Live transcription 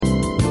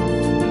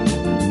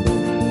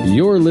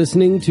You're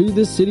listening to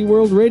the City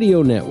World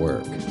Radio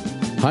Network.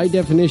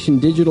 High-definition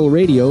digital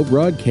radio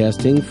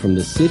broadcasting from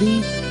the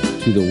city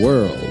to the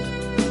world.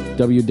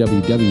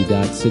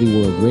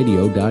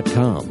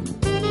 www.cityworldradio.com.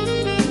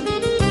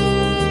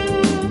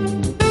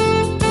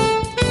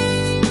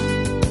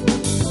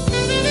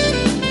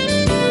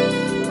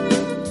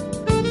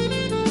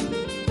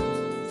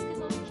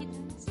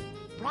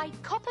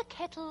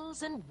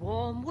 And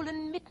warm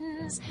woolen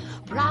mittens,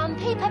 brown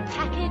paper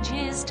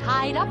packages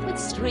tied up with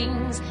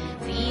strings.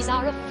 These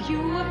are a few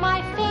of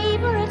my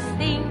favorite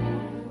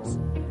things.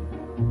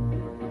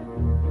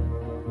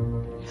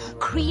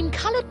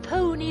 Cream-colored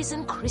ponies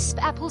and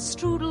crisp apple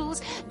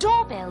strudels,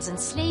 doorbells and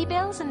sleigh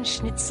bells and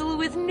schnitzel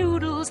with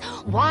noodles,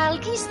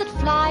 wild geese that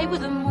fly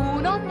with the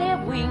moon on their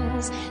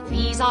wings.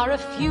 These are a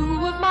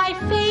few of my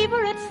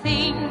favorite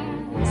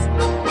things.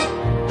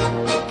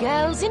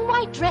 Girls in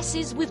white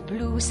dresses with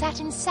blue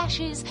satin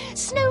sashes,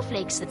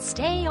 snowflakes that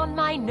stay on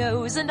my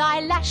nose and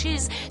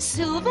eyelashes,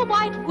 silver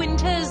white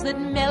winters that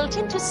melt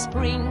into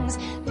springs.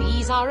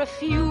 These are a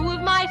few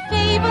of my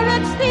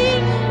favorite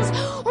things.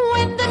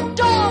 When the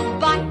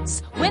dog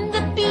bites, when the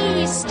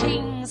bee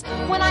stings,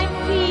 when I'm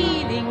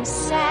feeling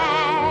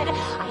sad,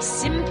 I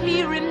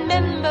simply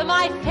remember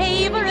my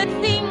favorite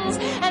things,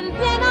 and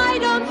then I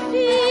don't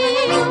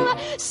feel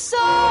so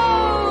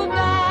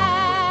bad.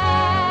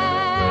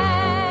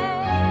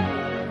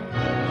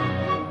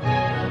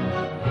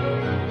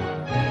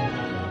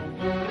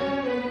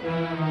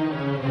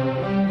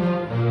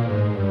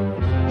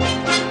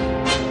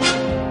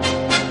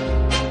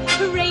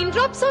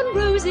 On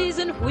roses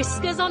and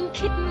whiskers on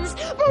kittens,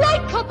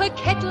 bright copper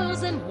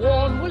kettles and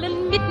warm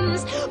woolen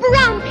mittens,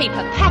 brown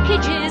paper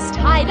packages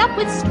tied up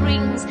with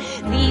strings.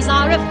 These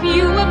are a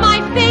few of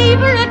my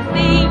favorite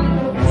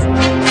things.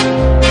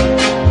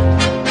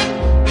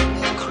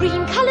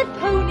 Cream-colored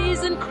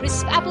ponies and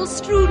crisp apple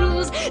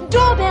strudels,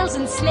 doorbells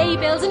and sleigh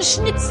bells and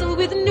schnitzel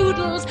with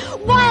noodles,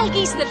 wild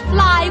geese that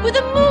fly with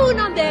the moon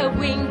on their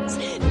wings.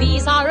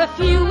 These are a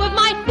few of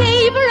my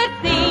favorite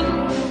things.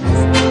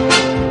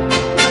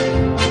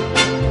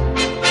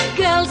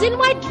 Girls in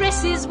white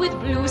dresses with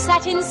blue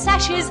satin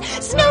sashes,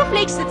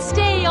 snowflakes that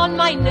stay on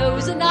my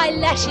nose and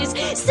eyelashes,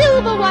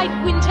 silver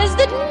white winters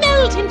that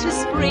melt into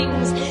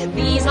springs.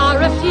 These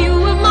are a few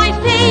of my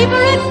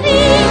favorite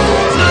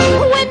things.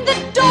 When the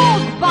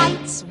dog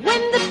bites,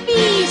 when the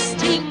bee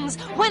stings,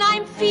 when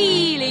I'm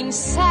feeling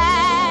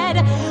sad,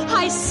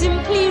 I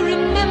simply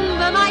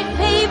remember my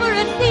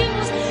favorite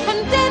things,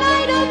 and then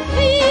I don't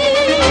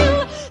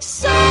feel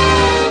so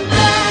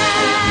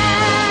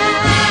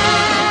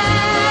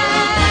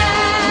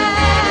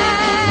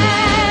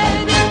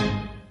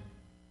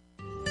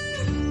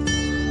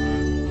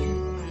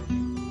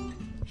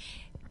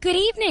Good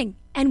evening,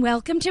 and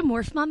welcome to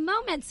Morph Mom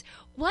Moments.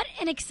 What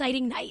an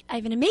exciting night. I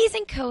have an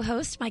amazing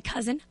co-host, my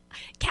cousin,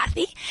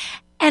 Kathy,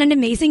 and an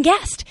amazing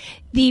guest,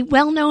 the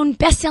well-known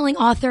best-selling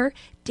author,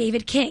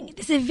 David King.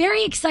 This is a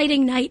very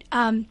exciting night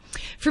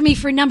for me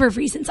for a number of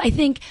reasons. I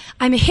think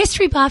I'm a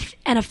history buff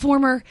and a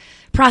former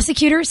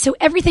prosecutor, so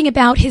everything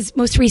about his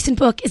most recent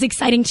book is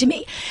exciting to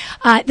me.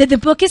 The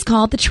book is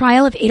called The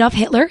Trial of Adolf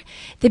Hitler,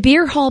 The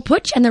Beer Hall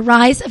Putsch, and the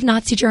Rise of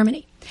Nazi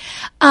Germany.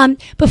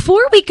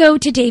 Before we go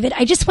to David,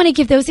 I just want to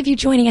give those of you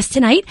joining us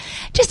tonight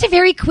just a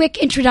very quick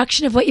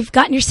introduction of what you've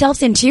gotten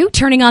yourselves into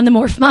turning on the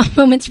Morph Mom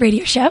Moments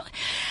radio show.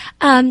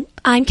 I'm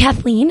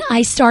Kathleen.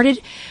 I started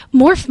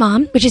Morph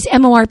Mom, which is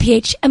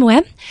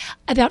MORPHMOM,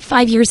 about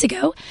 5 years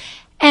ago,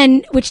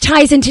 and which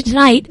ties into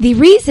tonight. The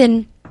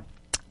reason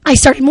I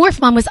started Morph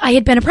Mom was I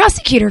had been a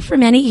prosecutor for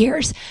many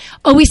years.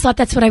 Always thought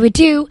that's what I would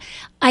do.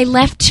 I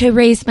left to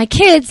raise my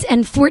kids,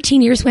 and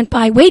 14 years went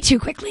by way too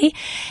quickly.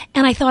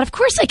 And I thought, of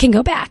course I can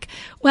go back.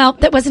 Well,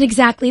 that wasn't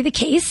exactly the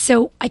case,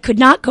 so I could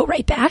not go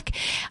right back.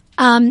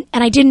 And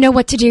I didn't know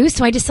what to do,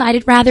 so I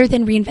decided rather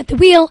than reinvent the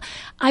wheel,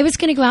 I was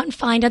going to go out and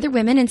find other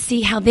women and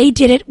see how they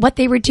did it, what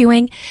they were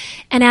doing,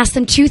 and ask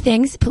them two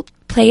things: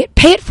 pay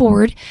it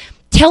forward,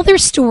 tell their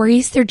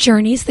stories, their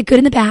journeys, the good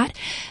and the bad,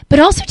 but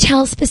also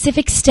tell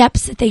specific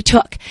steps that they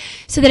took,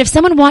 so that if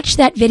someone watched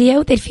that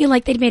video, they'd feel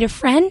like they'd made a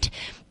friend,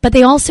 but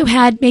they also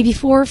had maybe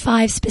 4 or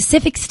 5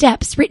 specific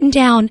steps written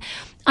down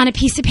on a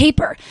piece of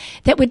paper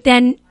that would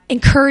then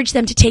encourage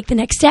them to take the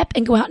next step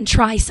and go out and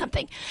try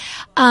something.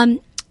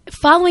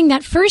 Following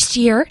that first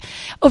year,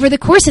 over the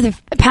course of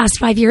the past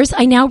 5 years,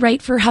 I now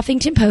write for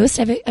Huffington Post.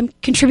 I'm a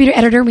contributor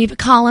editor, and we have a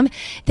column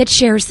that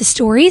shares the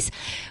stories.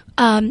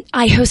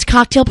 I host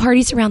cocktail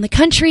parties around the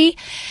country.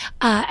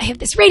 I have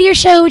this radio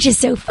show, which is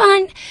so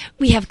fun.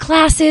 We have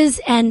classes,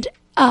 and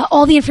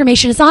all the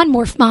information is on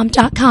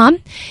morphmom.com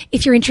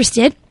if you're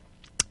interested.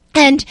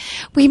 And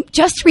we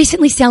just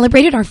recently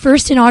celebrated our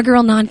first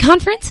inaugural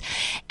non-conference,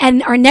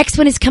 and our next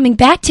one is coming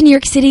back to New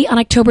York City on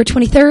October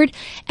 23rd.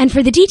 And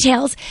for the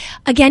details,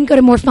 again, go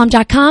to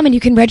morphmom.com and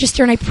you can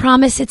register, and I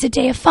promise it's a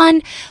day of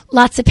fun,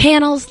 lots of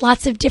panels,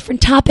 lots of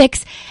different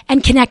topics,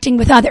 and connecting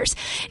with others.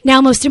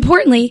 Now, most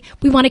importantly,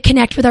 we want to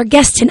connect with our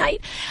guest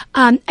tonight.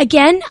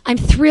 Again, I'm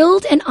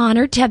thrilled and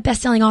honored to have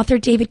best-selling author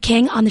David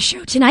King on the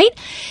show tonight.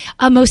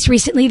 Most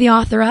recently, the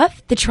author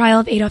of The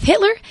Trial of Adolf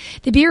Hitler,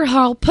 The Beer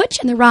Hall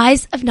Putsch, and the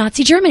Rise of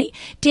Nazi Germany.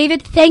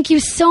 David, thank you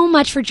so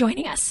much for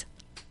joining us.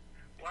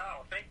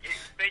 Wow, thank you.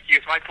 Thank you.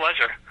 It's my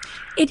pleasure.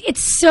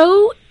 It's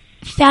so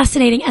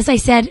fascinating. As I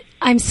said,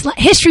 I'm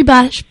history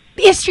buff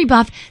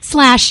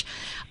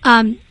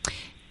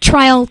 /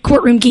 trial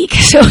courtroom geek.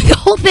 So the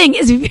whole thing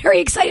is very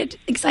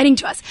exciting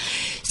to us.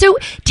 So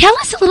tell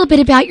us a little bit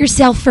about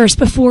yourself first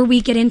before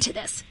we get into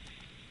this.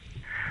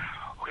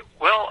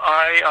 Well,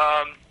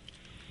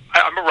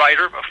 I'm a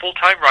writer, a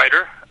full-time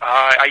writer.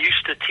 I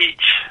used to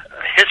teach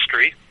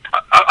history.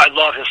 I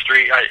love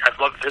history. I've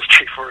loved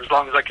history for as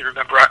long as I can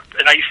remember.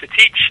 And I used to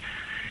teach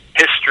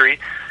history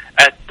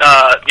at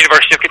the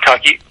University of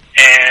Kentucky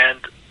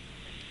and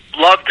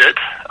loved it.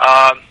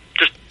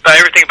 Just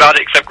everything about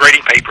it except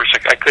grading papers.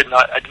 I did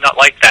not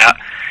like that.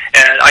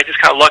 And I just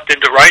kind of lucked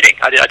into writing.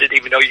 I didn't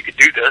even know you could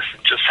do this,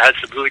 and just had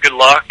some really good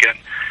luck. And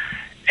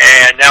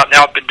now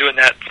I've been doing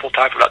that full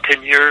time for about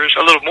 10 years,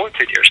 a little more than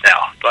 10 years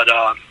now. But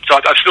so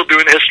I'm still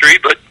doing history,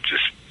 but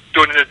just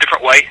doing it in a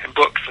different way in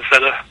books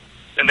instead of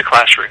in the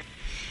classroom.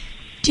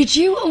 Did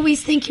you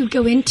always think you'd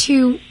go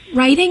into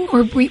writing,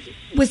 or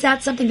was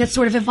that something that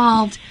sort of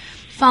evolved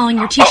following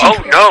your teaching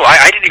career? No,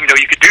 I didn't even know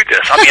you could do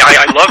this. I mean,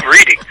 I love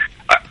reading.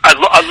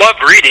 I love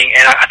reading,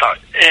 and I thought,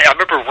 I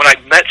remember when I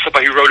met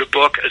somebody who wrote a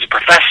book as a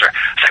professor, I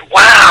was like,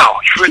 wow,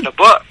 you've written a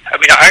book. I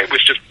mean, I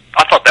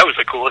thought that was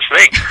the coolest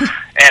thing.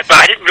 But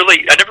I never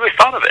really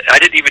thought of it. I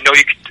didn't even know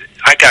you could.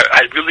 I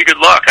had really good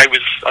luck. I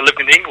lived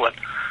in England,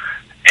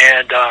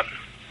 and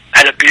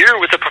had a beer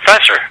with a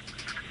professor.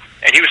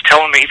 And he was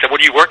telling me, he said, what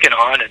are you working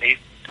on? And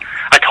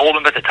I told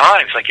him at the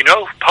time, he's like,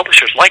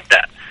 publishers like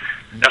that.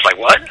 And I was like,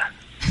 what?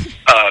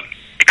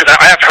 Because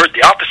I have heard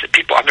the opposite.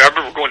 People, I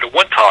remember going to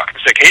one talk in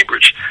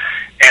Cambridge,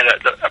 and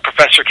a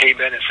professor came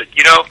in and said,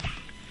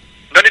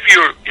 none of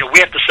you we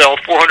have to sell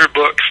 400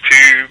 books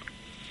to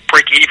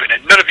break even,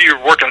 and none of you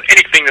are working on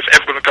anything that's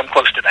ever going to come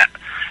close to that.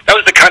 That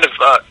was the kind of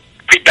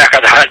feedback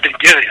I had been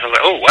getting. I was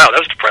like, oh, wow, that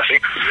was depressing.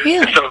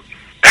 Really? And so,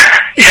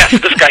 so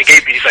this guy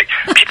gave me, he's like,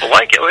 people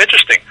like it. Oh,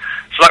 interesting.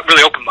 So that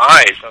really opened my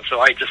eyes, and so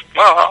I just,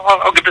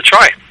 I'll give it a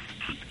try.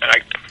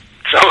 And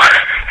so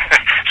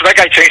that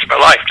guy changed my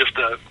life. Just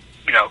to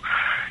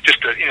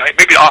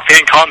maybe an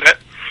offhand comment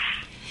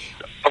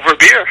over a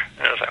beer,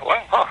 and I was like,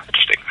 wow,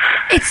 interesting.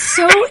 It's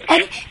so.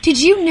 And did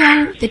you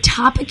know the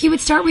topic you would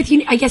start with?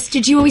 I guess,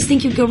 did you always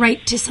think you'd go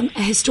right to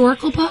a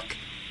historical book?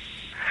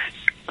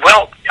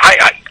 Well,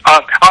 I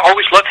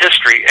always loved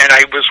history, and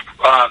I was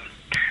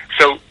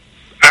so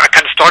I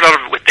kind of started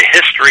out with the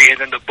history, and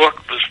then the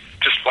book was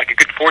just like a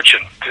good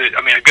fortune. Good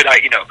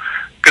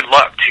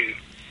luck to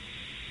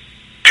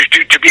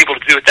be able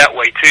to do it that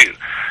way too.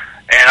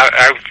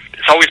 And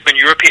it's always been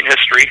European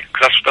history,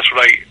 because that's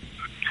what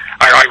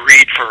I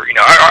read for.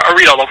 I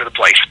read all over the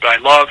place, but I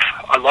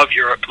love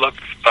Europe, love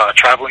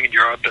traveling in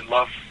Europe, and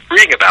love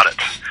reading about it.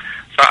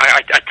 So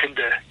I tend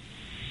to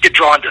get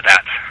drawn to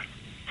that.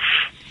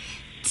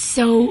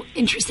 So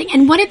interesting.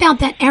 And what about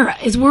that era?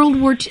 Is World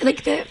War II,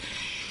 like the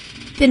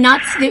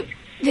Nazi,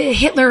 the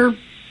Hitler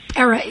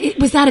era,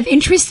 was that of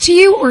interest to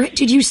you, or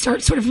did you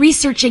start sort of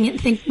researching it and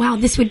think, wow,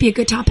 this would be a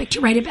good topic to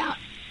write about?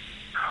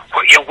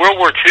 Well, World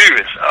War II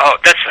is,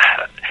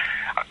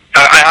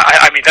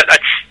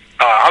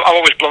 I'm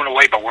always blown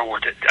away by World War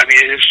II. I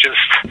mean, it's just,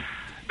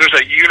 there's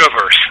a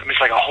universe. I mean,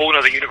 it's like a whole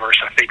other universe,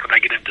 I think, when I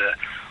get into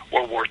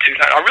World War II.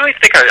 I really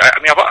think,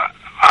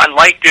 I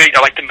liked it.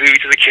 I liked the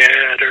movies as a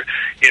kid, or,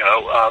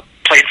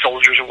 playing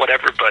soldiers or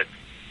whatever, but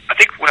I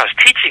think when I was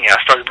teaching it,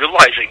 I started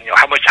realizing,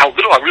 how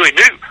little I really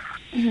knew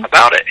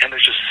about it, and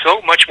there's just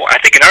so much more. I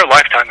think in our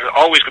lifetime, there's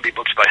always going to be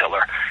books by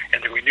Hitler,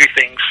 and there we new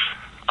things,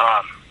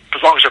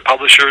 as long as they're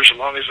publishers, as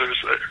long as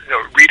there's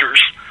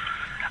readers.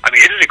 I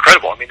mean, it is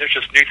incredible. I mean, there's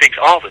just new things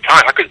all the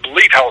time. I couldn't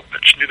believe how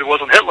much new there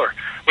was on Hitler.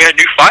 We had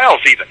new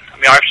files even. I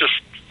mean, I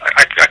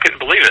couldn't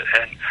believe it.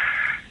 And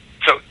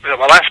so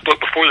my last book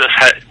before this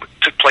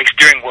took place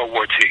during World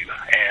War II,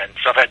 and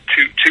so I've had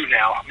two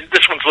now. I mean,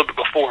 this one's a little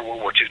bit before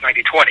World War II,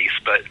 1920s,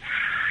 but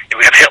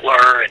we have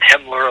Hitler and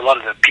Himmler, a lot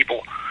of the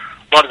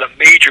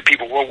major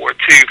people World War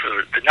II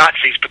for the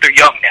Nazis, but they're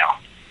young now.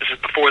 This is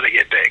before they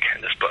get big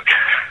in this book.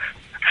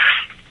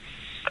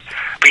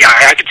 But yeah,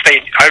 I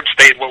would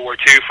stay in World War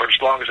II for as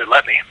long as they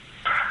let me.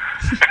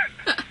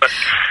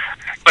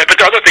 but there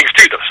are other things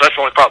too, though. So that's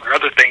the only problem. There are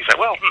other things that,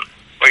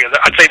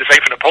 I'd say the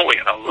same for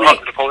Napoleon. I love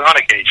the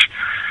Napoleonic Age.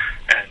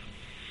 And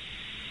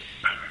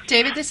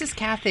David, this is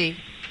Kathy.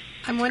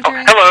 I'm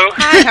wondering. Hello.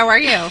 Hi. How are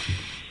you?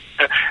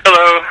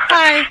 Hello.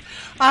 Hi.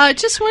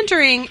 Just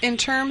wondering, in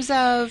terms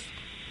of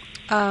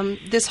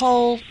this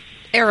whole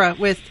era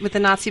with the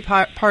Nazi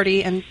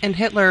Party and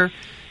Hitler,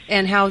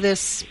 and how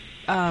this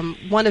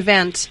one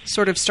event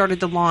sort of started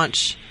the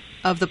launch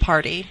of the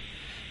party.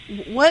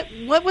 What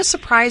was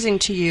surprising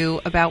to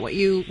you about what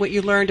you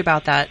learned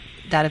about that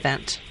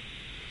event?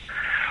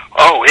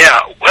 Oh yeah,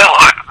 well,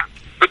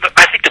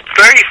 I think the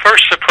very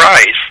first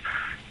surprise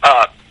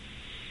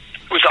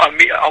was on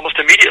me almost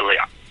immediately.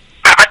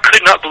 I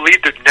could not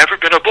believe there'd never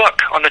been a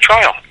book on the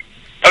trial.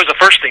 That was the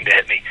first thing to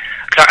hit me.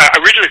 I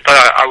originally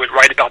thought I would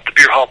write about the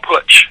beer hall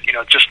putsch.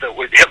 Just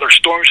when Hitler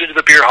storms into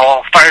the beer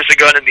hall, fires a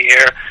gun in the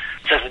air,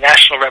 says the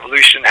national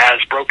revolution has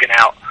broken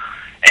out,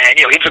 and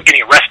he ends up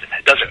getting arrested.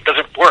 It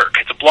doesn't work.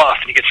 It's a bluff,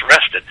 and he gets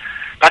arrested.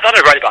 But I thought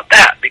I'd write about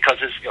that because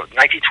it's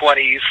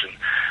 1920s and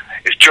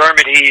it's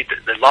Germany.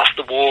 They lost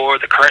the war.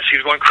 The currency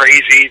was going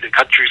crazy. The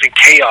country's in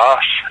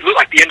chaos. It looked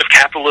like the end of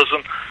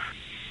capitalism.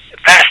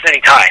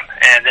 Fascinating time.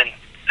 And then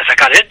as I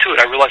got into it,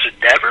 I realized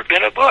there'd never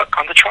been a book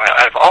on the trial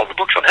out of all the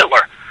books on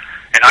Hitler.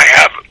 And I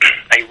have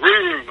a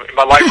room in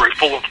my library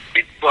full of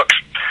books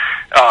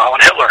on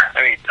Hitler.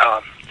 I mean,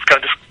 it's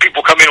kind of just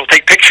people come in and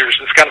take pictures.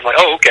 It's kind of like,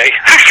 oh, okay.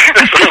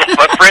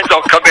 My friends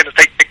all come in and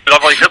take pictures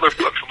of all these Hitler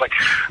books. I'm like,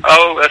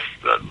 oh, that's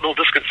a little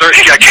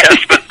disconcerting, I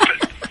guess. But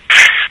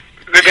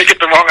they may get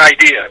the wrong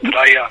idea. But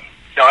I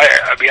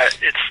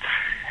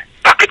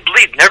couldn't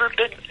believe never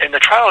been. And the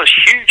trial is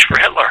huge for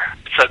Hitler.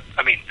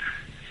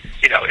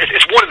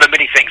 It's one of the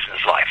many things in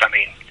his life. I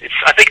mean,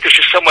 I think there's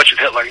just so much of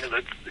Hitler.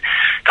 The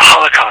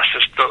Holocaust,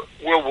 there's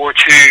the World War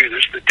II,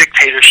 there's the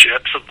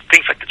dictatorship. So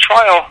things like the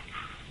trial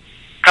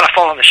kind of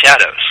fall in the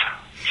shadows.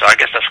 So I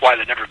guess that's why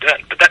they've never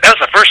been. But that was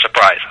the first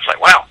surprise. I was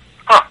like, wow,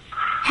 huh.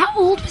 How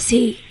old was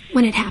he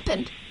when it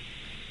happened?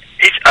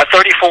 He's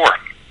 34.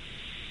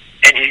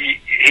 And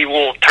he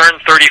will turn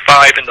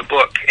 35 in the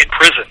book in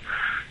prison.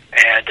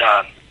 And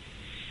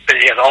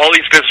he has all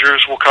these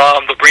visitors will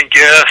come. They'll bring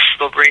gifts.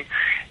 They'll bring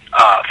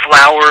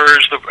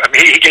flowers.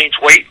 He gains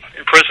weight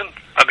in prison.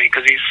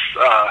 Because he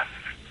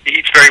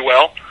eats very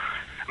well.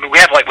 We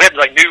have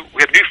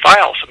new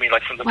files.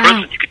 From the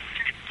prison, you could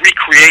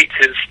recreate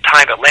his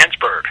time at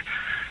Landsberg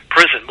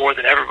prison more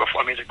than ever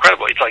before. It's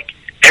incredible. It's like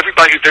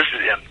everybody who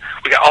visited him,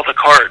 we got all the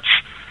cards.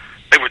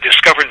 They were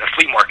discovered in the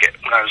flea market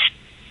when I was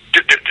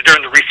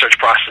during the research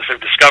process. They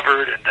were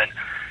discovered, and then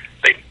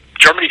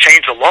Germany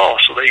changed the law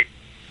so they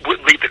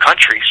wouldn't leave the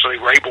country. So the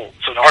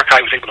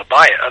archive was able to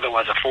buy it.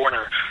 Otherwise, a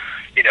foreigner,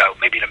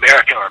 maybe an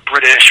American or a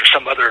British or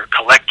some other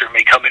collector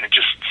may come in and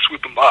just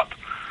swoop them up.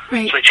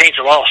 Right. So they changed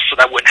the law so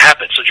that wouldn't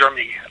happen. So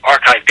Germany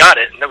archive got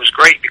it, and that was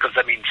great because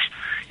that means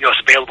it's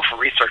available for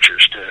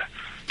researchers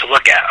to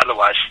look at.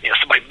 Otherwise,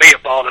 somebody may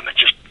have bought them and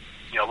just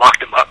locked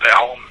them up at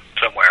home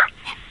somewhere.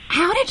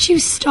 How did you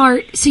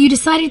start? So you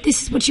decided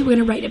this is what you were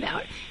going to write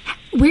about.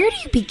 Where do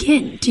you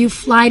begin? Do you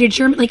fly to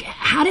Germany?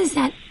 How does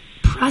that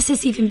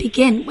process even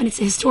begin when it's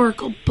a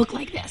historical book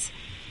like this?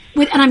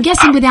 And I'm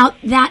guessing without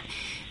that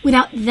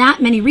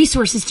many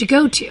resources to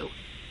go to.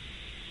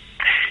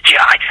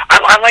 Yeah,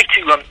 I like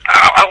to.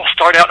 I will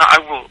start out.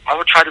 I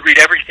will try to read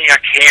everything I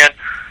can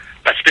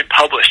that's been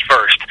published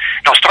first.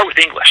 And I'll start with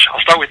English. I'll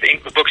start with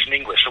the books in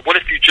English. So what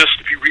if you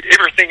read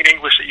everything in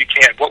English that you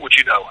can? What would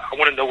you know? I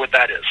want to know what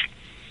that is.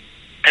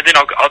 And then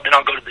I'll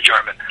go to the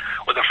German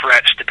or the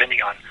French,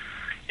 depending on.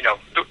 There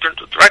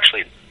are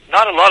actually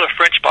not a lot of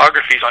French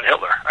biographies on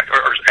Hitler.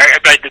 Or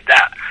I did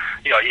that.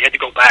 You had to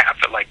go back. I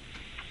felt like,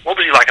 what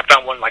was he like? I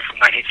found one from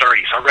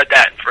 1930, so I read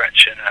that in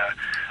French, and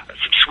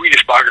some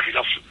Swedish biographies.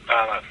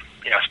 I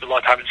spent a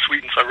lot of time in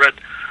Sweden, so I read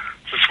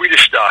some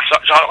Swedish stuff. So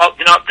I'll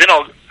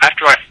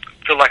after I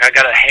feel like I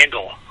got a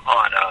handle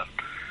on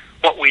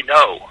what we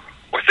know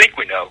or think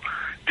we know,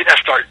 then I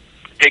start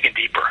digging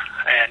deeper.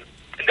 And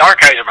the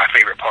archives are my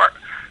favorite part.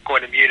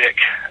 Going to Munich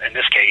in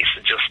this case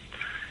and just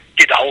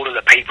get a hold of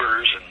the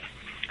papers and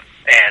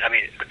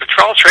the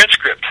trial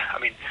transcript.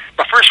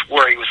 My first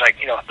worry was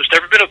there's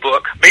never been a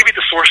book. Maybe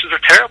the sources are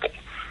terrible.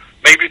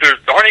 Maybe there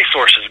aren't any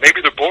sources.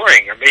 Maybe they're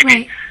boring, or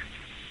maybe. Right.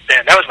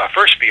 And that was my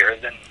first fear.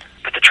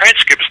 But the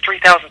transcript is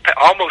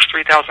almost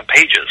 3,000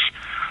 pages.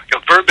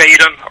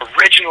 Verbatim,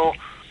 original,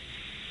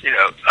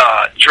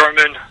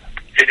 German.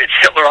 And it's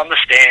Hitler on the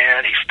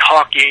stand. He's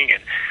talking,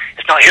 and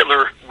it's not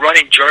Hitler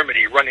running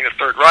Germany, running the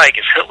Third Reich.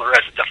 It's Hitler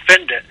as a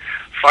defendant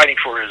fighting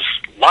for his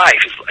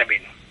life.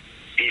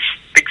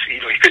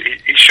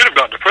 He should have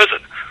gone to prison.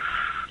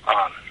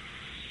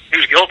 He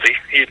was guilty.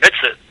 He admits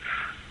it.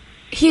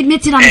 He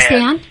admits it on the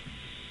stand?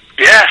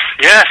 Yes,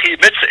 he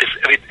admits it.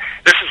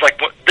 This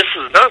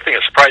is another thing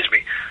that surprised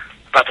me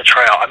about the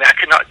trial. I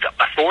could not. The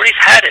authorities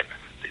had him.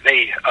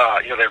 They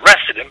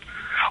arrested him.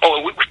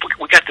 Oh,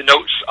 we got the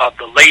notes of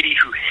the lady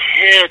who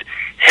hid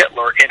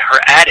Hitler in her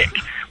attic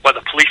while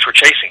the police were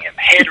chasing him.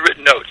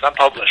 Handwritten notes,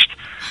 unpublished.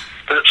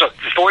 So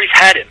the authorities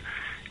had him,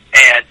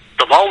 and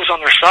the law was on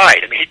their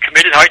side. He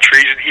committed high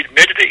treason. He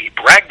admitted it. He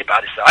bragged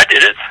about it. He said, I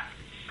did it.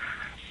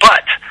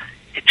 But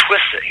he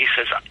twists it. He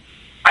says,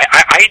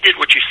 I did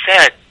what you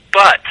said,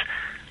 but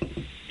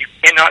you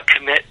cannot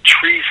commit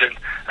treason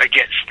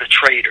against the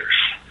traitors.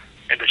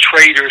 And the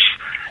traitors,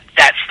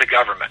 that's the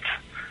government.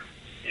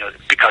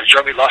 Because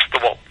Germany lost the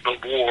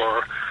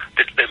war,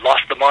 they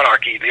lost the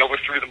monarchy, they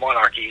overthrew the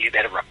monarchy, they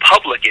had a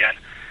republic in,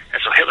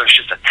 And so Hitler's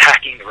just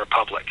attacking the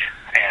Republic.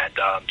 And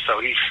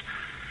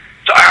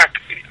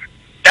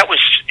that was,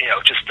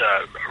 just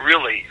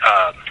really,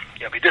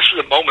 this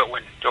was a moment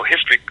when,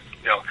 history,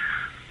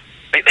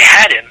 they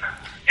had him,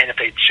 and if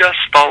they just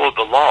followed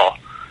the law,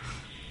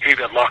 he'd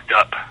been locked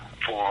up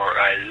for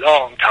a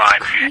long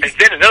time. And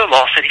then another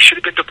law said he should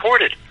have been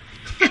deported.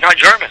 He's not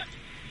German.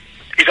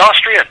 He's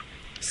Austrian.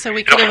 So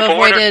we could have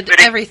avoided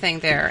everything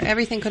there.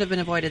 Everything could have been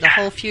avoided. The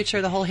whole future,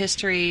 the whole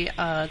history,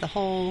 the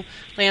whole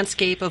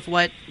landscape of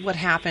what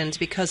happened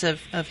because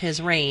of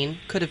his reign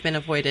could have been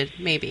avoided,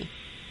 maybe.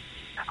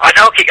 I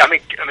know. I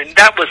mean,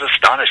 that was an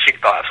astonishing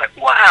thought. I was like,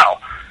 wow.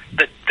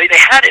 They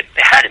had him.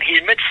 They had him. He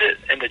admits it,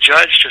 and the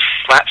judge just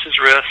slaps his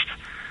wrist.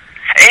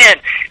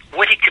 And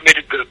when he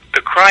committed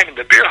the crime in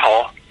the beer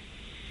hall,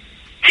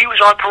 he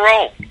was on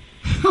parole.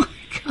 Oh, my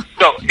God.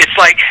 So it's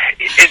like,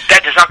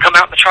 that does not come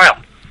out in the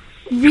trial.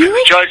 Really?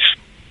 The judge,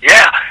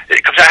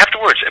 it comes out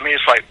afterwards. I mean,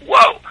 it's like,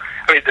 whoa.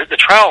 I mean, the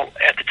trial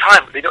at the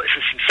time, it's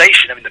a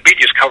sensation. I mean, the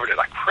media's covered it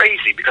like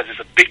crazy because it's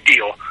a big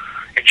deal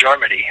in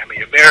Germany. I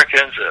mean,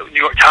 Americans,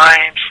 New York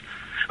Times,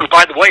 who,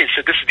 by the way,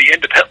 said this is the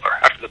end of Hitler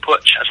after the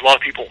putsch. As a lot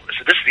of people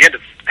said, this is the end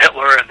of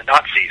Hitler and the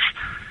Nazis.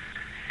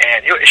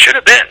 And it should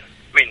have been.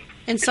 I mean,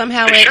 and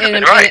somehow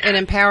it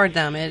empowered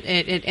them.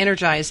 It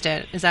energized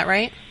it. Is that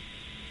right?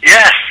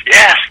 Yes,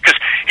 because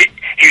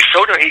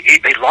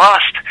they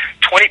lost.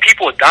 20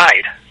 people had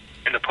died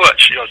in the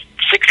putsch.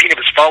 16 of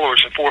his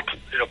followers and 4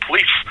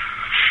 police.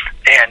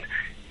 And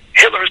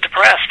Hitler is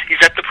depressed.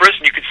 He's at the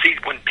prison. You can see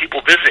when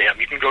people visit him.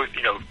 You can go.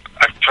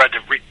 I've tried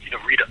to read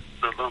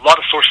a lot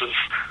of sources,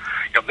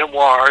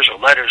 memoirs or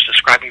letters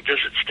describing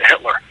visits to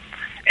Hitler,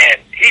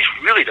 and he's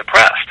really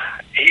depressed.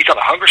 He's on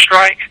a hunger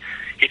strike.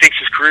 He thinks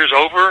his career's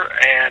over,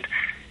 and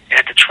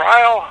at the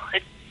trial,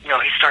 he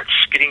starts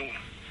getting,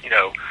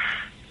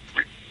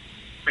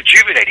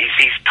 rejuvenated.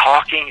 He's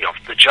talking.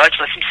 The judge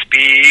lets him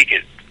speak.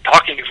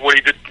 Talking is what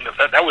he did.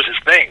 That was his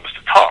thing, was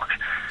to talk.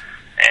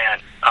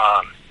 And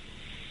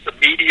the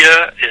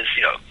media is,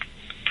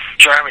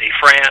 Germany,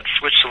 France,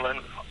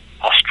 Switzerland,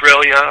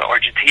 Australia,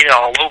 Argentina,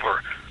 all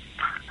over,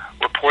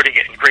 reporting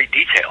it in great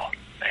detail.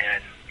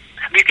 And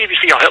you can even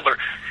see how Hitler,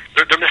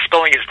 they're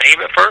misspelling his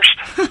name at first.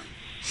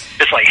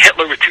 It's like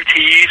Hitler with 2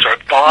 T's or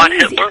Von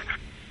Hitler.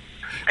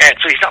 And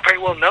so he's not very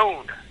well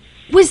known.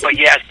 Was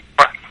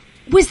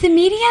the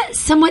media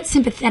somewhat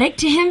sympathetic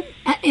to him?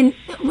 And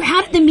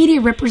how did the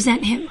media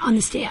represent him on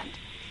the stand?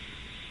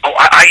 Oh,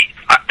 I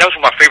that was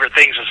one of my favorite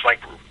things, is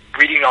like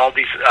reading all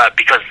these,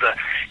 because the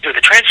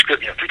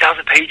transcript,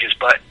 3,000 pages,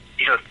 but,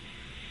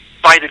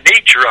 by the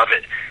nature of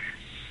it,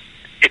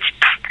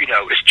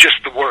 it's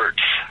just the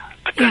words.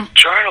 But the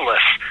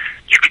journalists,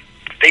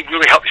 they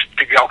really help you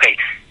figure out, okay,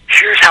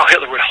 here's how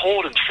Hitler would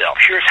hold himself.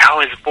 Here's how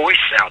his voice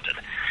sounded.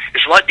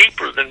 It's a lot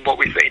deeper than what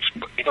we think.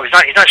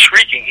 He's not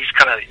shrieking. He's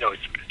kind of,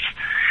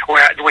 or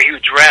the way he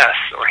would dress,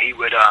 or he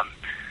would, the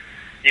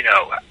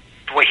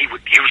way he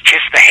would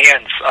kiss the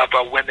hands of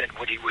women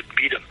when he would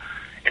meet them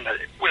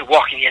when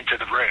walking into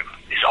the room.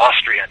 He's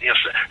Austrian,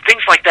 so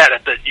things like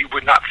that you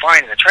would not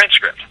find in the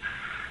transcript.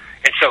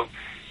 And so,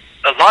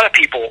 a lot of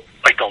people,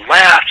 like the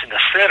left and the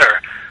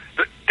center,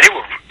 they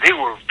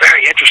were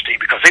very interesting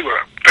because they were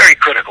very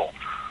critical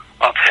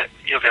of him.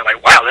 They're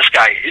like, wow, this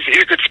guy, he's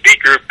a good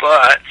speaker,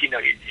 but you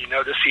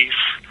notice he's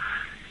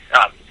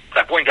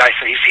like one guy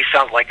said he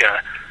sounds like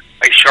a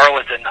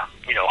charlatan,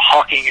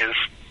 hawking his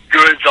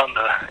goods on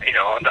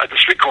the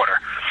street corner,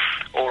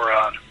 or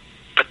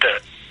but the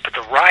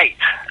right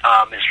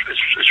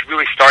is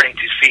really starting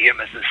to see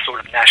him as this sort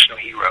of national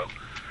hero,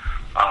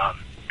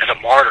 as a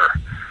martyr,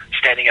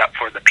 standing up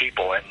for the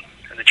people, and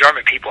the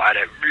German people had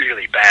it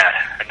really bad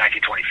in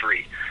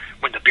 1923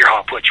 when the beer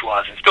hall putsch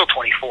was, and still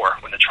 24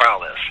 when the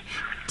trial is.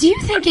 Do you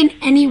think in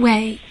any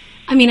way,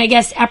 I mean, I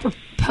guess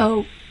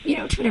apropos, to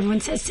what everyone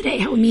says today,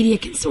 how media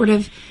can sort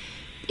of,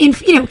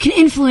 can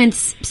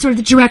influence sort of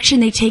the direction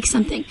they take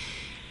something.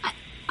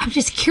 I'm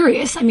just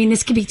curious. I mean,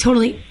 this could be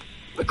totally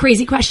a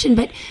crazy question,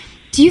 but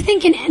do you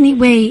think in any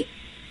way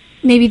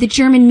maybe the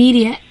German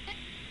media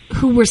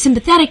who were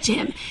sympathetic to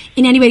him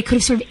in any way could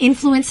have sort of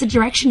influenced the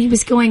direction he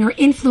was going, or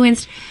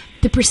influenced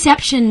the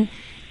perception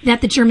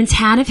that the Germans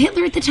had of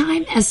Hitler at the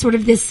time as sort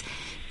of this,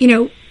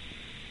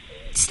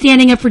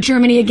 standing up for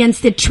Germany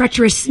against the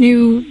treacherous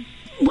new,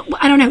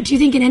 I don't know, do you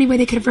think in any way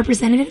they could have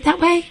represented it that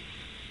way?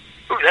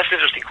 Ooh, that's an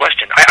interesting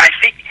question. I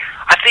think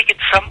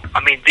it's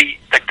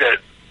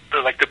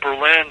the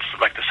Berlin's,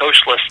 like the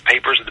socialist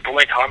papers, and the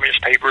Berlin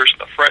Communist papers,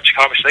 and the French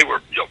communists, they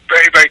were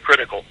very, very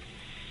critical.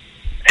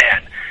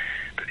 And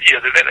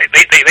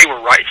they were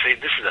right saying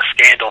this is a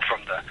scandal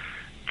from day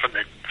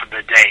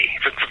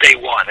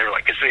one. They were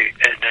like,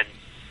 and then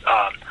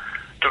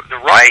the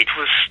right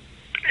was,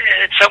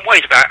 in some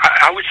ways,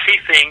 I would see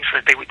things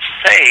that they would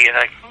say, and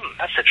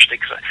that's interesting,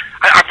 because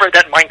I've read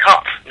that in Mein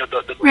Kampf, the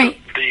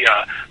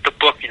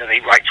book, he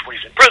writes when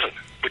he's in prison,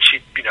 which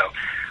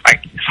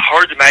it's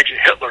hard to imagine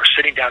Hitler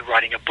sitting down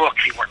writing a book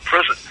if he weren't in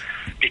prison,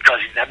 because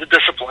he didn't have the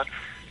discipline.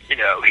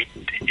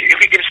 If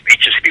he gives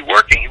speeches, he'd be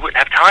working. He wouldn't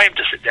have time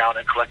to sit down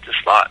and collect his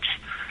thoughts.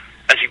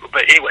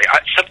 But anyway,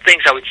 some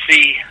things I would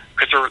see,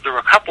 because there were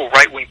a couple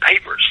right-wing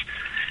papers,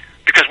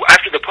 because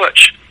after the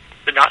putsch,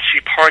 the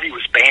Nazi Party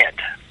was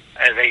banned,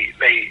 and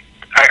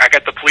I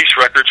got the police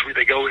records where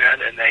they go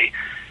in and they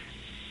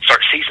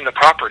start seizing the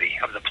property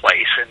of the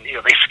place, and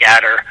they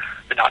scatter.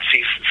 The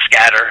Nazis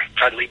scatter,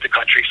 try to leave the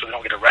country so they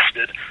don't get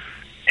arrested,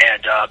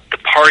 and the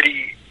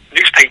party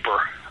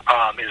newspaper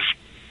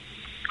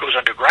goes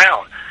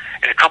underground,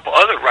 and a couple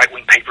other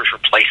right-wing papers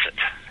replace it,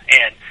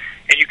 and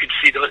you can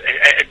see those,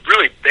 and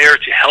really there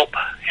to help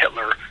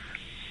Hitler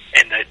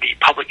and the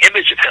public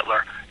image of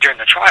Hitler during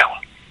the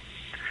trial.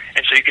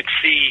 And so you can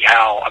see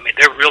how,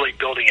 they're really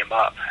building him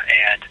up,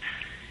 and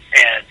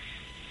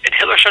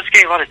Hitler starts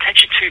getting a lot of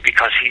attention too,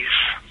 because he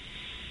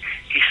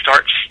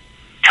starts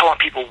telling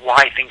people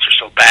why things are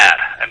so bad.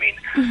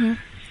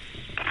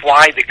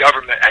 Why the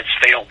government has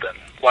failed them,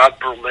 what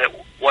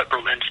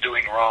Berlin's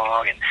doing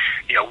wrong, and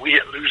we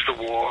didn't lose the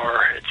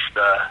war. It's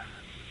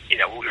we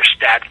were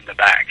stabbed in the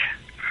back,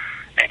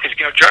 and because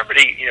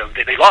Germany,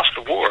 they lost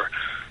the war,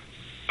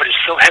 but it's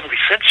so heavily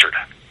censored.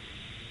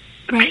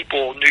 The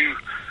people knew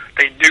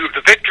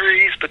the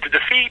victories, but the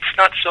defeats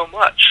not so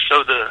much.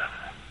 So the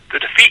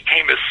defeat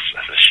came as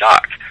a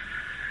shock,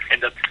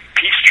 and the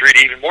peace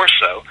treaty even more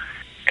so.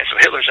 And so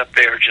Hitler's up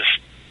there just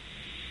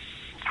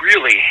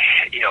really,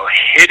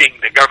 hitting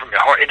the government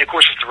hard. And of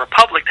course, it's the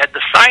Republic that had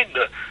to sign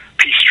the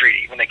peace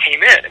treaty when they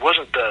came in. It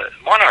wasn't the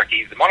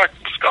monarchy. The monarchy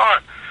was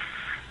gone.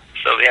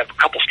 So they have a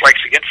couple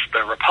strikes against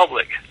the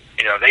Republic.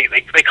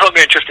 They come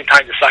in just in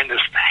time to sign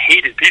this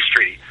hated peace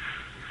treaty.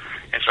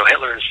 And so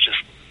Hitler is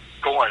just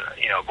going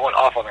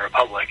off on the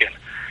Republic, and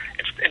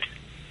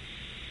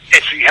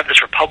so you have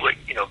this Republic,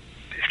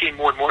 it's getting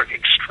more and more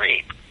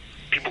extreme.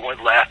 People going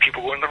left,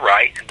 people going to the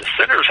right, and the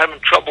center's having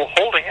trouble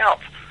holding out.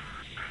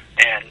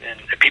 And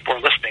people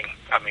are listening.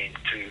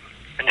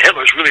 And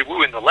Hitler's really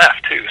wooing the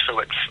left too. So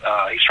it's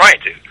he's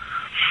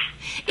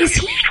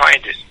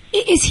trying to.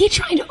 Is he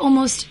trying to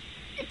almost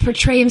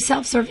portray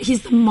himself? Sort of,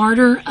 he's the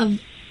martyr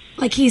of,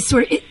 like he's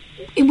sort of.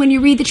 When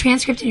you read the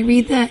transcript and you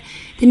read the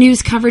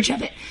news coverage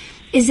of it,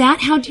 is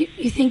that how do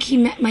you think he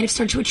might have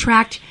started to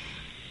attract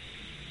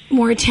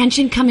more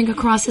attention, coming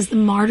across as the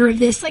martyr of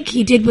this? Like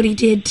he did what he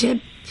did to,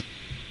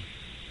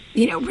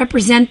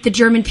 represent the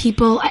German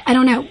people. I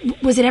don't know.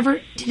 Did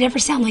it ever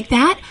sound like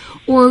that?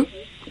 Or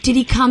did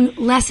he come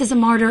less as a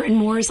martyr and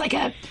more as like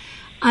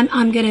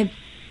I'm going to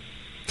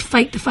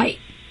fight the fight?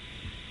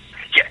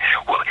 Yeah,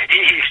 well,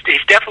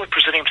 he's definitely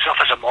presenting himself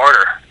as a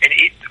martyr. And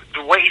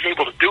the way he's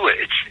able to do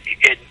it,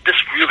 this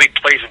really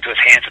plays into his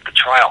hands at the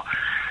trial.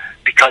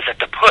 Because at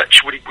the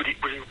putsch, when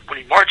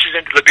he marches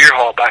into the beer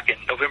hall back in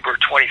November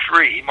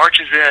 23, he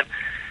marches in.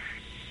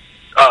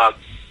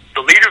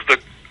 The leader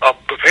of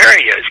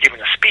Bavaria is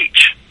giving a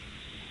speech,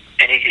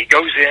 and he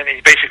goes in and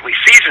he basically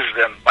seizes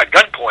them by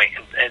gunpoint,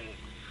 and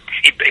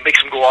he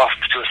makes them go off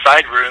to a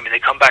side room, and they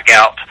come back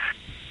out,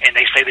 and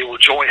they say they will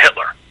join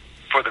Hitler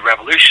for the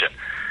revolution.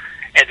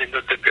 And then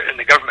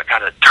the government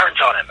kind of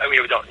turns on him.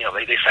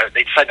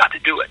 They decide not to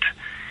do it,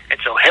 and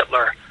so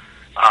Hitler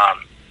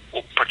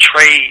will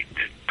portray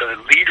the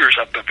leaders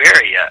of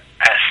Bavaria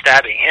as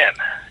stabbing him,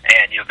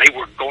 and they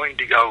were going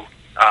to go.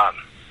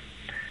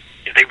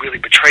 They really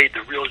betrayed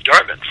the real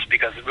Germans,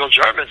 because the real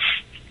Germans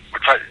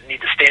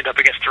need to stand up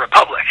against the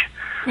Republic.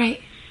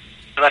 Right.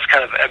 So that's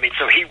kind of.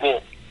 So he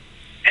will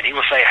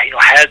say,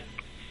 had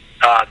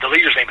the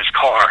leader's name is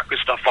Kahr,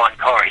 Gustav von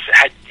Kahr. He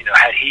said,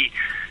 had he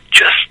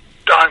just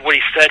done what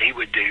he said he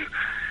would do,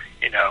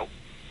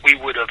 we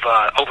would have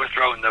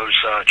overthrown those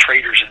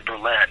traitors in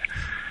Berlin,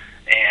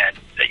 and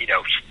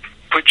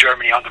put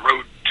Germany on the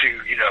road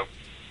to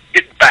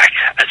get back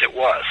as it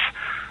was.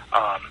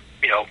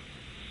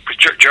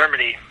 Because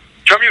Germany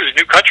was a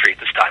new country at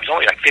this time. It was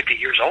only like 50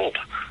 years old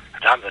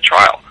at the time of the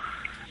trial,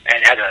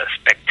 and had a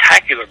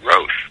spectacular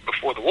growth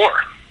before the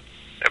war.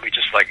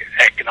 Just like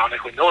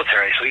economically,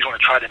 military. So he's going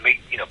to try to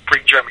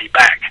bring Germany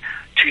back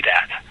to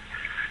that.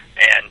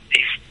 And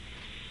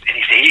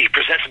he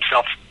presents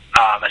himself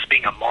as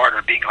being a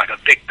martyr, being like a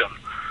victim,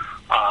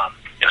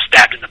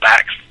 stabbed in the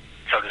back,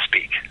 so to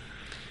speak.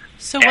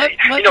 So and,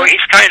 what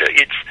he's kind of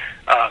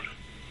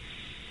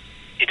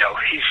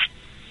he's.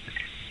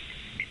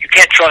 You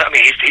can't trust.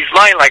 He's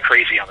lying like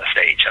crazy on the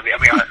stage.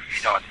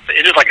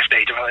 It is like a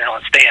stage.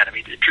 On stand.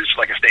 The truth's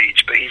like a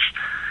stage, but you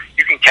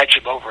can catch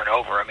him over and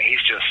over.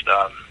 He's just,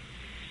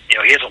 he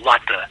has a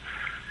lot to.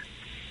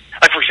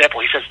 Like, for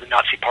example, he says the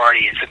Nazi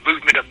Party is a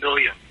movement of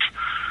millions.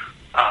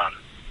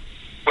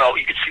 Well,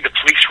 you can see the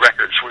police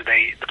records where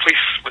the police,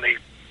 when they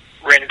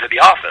ran into the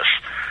office,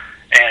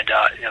 and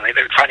they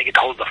were trying to get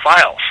hold of the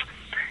files,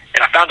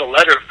 and I found a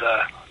letter of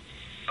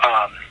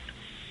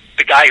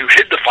the guy who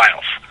hid the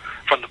files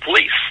from the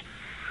police,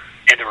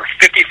 and there were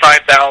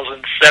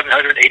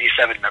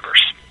 55,787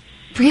 members.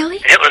 Really?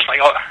 And Hitler's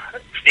like,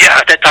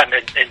 at that time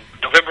in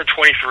November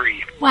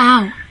 23.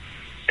 Wow.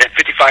 At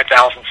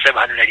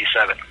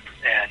 55,787,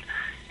 and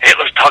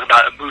Hitler's talking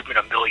about a movement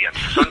of millions.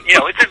 So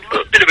it's a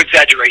little bit of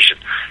exaggeration,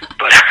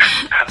 but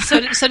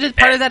so did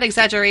part of that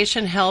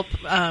exaggeration help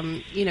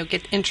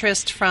get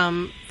interest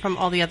from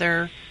all the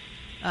other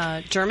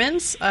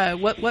Germans.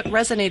 What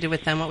resonated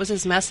with them? What was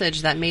his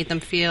message that made them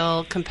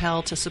feel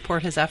compelled to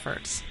support his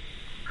efforts?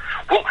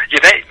 Well, yeah,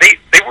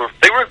 they were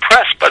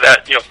impressed by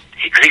that. You know,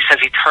 he says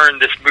he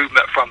turned this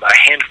movement from a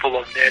handful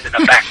of men in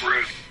a back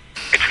room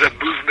into the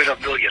movement of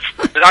millions.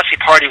 The Nazi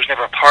Party was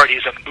never a party;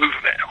 it was a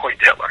movement, according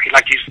to Hitler. He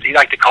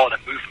liked to call it a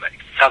movement.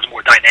 It sounds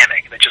more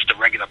dynamic than just a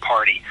regular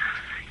party.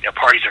 You know,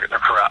 parties they're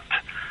corrupt,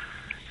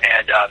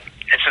 and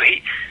so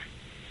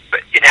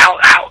but you know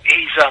how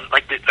he's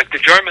like the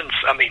Germans.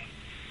 I mean,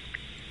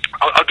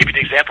 I'll give you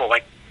an example.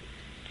 Like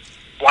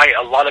why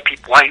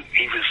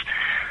he was.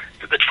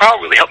 The trial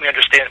really helped me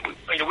understand.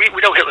 We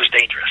know Hitler's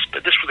dangerous,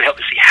 but this really helped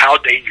me see how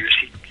dangerous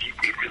he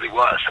really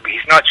was. I mean,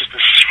 he's not just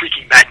this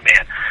freaking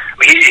madman. I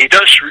mean, he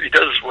does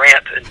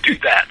rant and do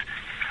that,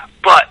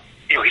 but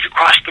you know, he's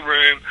across the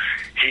room.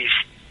 He's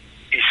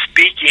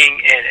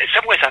speaking, and in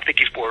some ways, I think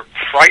he's more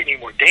frightening,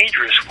 more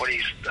dangerous when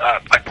he's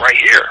like right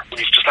here, when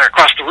he's just like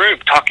across the room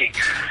talking.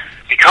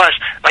 Because,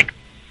 like,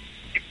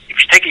 if you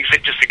take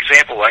just an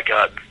example, like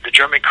the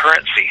German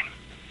currency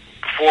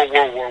before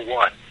World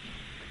War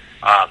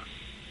I.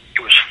 It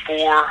was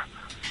 4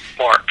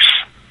 marks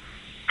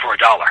for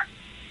 $1.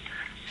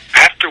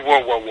 After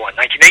World War I,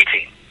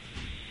 1918,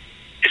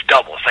 it's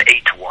double. It's like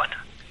 8 to 1.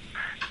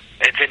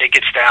 And then it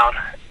gets down,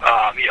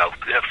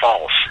 it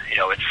falls. You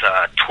know, it's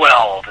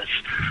 12,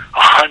 it's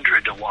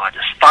 100 to 1,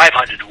 it's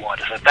 500 to 1,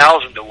 it's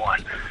 1,000 to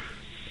 1,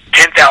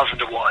 10,000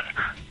 to 1,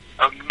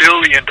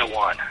 1,000,000 to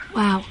 1.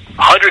 Wow.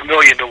 100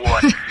 million to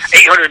 1,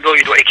 800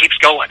 million to 1. It keeps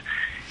going.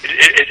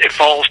 It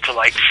falls to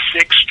like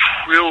 6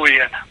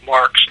 trillion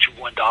marks to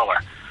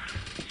 $1.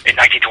 In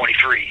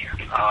 1923,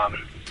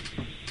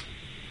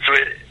 so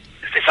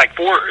it's like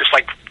 4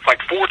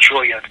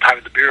 trillion at the time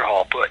of the beer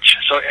hall putsch.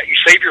 So you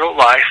save your whole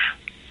life,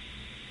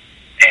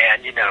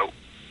 and you know,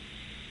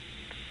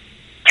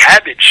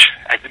 cabbage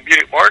at the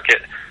Munich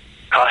market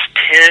cost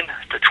 10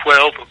 to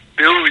 12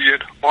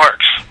 billion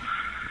marks.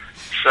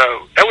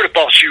 So that would have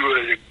bought you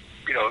an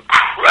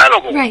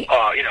incredible, right.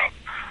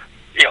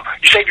 You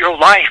save your whole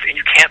life, and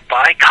you can't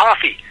buy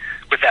coffee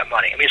with that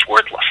money. I mean, it's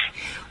worthless.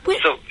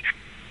 So.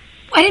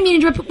 I didn't mean to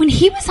interrupt, but when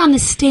he was on the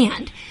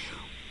stand,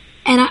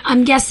 and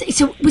I'm guessing,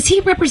 so was he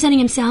representing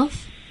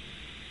himself?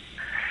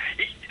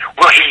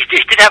 Well, he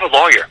did have a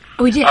lawyer.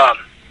 Oh, he did?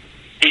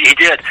 He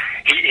did.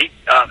 His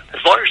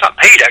lawyer's not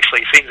paid,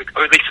 actually,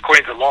 or at least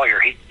according to the lawyer.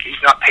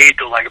 He's not paid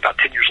till like about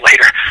 10 years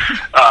later.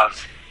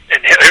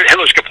 And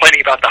Hitler's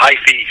complaining about the high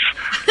fees.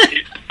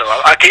 So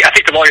I think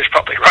the lawyer's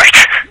probably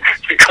right,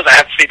 because I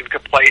have seen him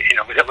complain. You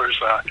know, when Hitler's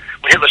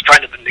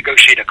trying to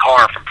negotiate a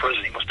car from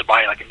prison, he wants to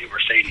buy like a new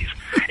Mercedes.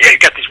 Yeah, he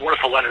got these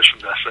wonderful letters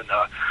from this,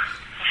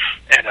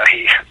 and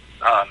he's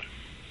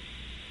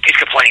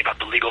complaining about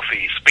the legal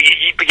fees. But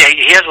he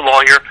has a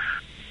lawyer.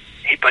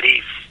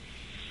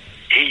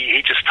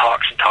 He just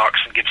talks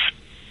and gives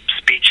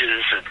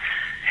speeches, and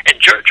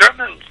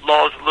German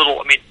law is a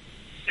little. I mean,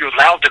 you're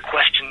allowed to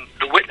question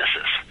the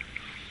witnesses.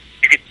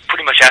 You could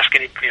pretty much ask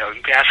you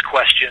can ask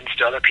questions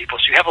to other people.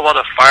 So you have a lot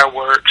of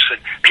fireworks,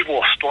 and people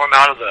will storm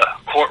out of the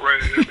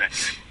courtroom, and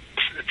it's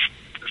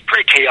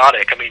pretty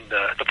chaotic. I mean,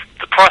 the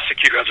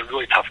prosecutor has a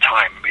really tough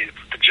time. I mean,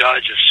 the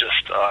judge is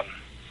just.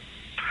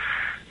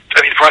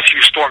 The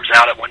prosecutor storms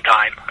out at one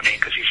time. I mean,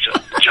 because he's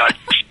just the judge.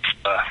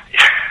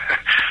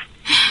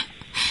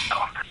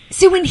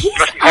 So when he's... It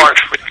must be hard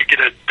when you get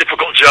a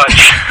difficult judge.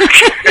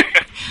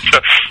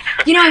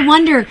 I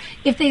wonder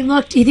if they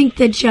looked... Do you think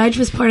the judge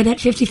was part of that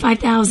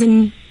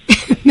 55,000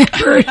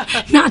 member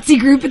Nazi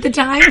group at the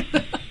time?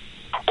 Well,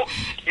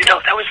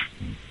 that was...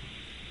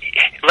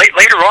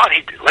 Later on,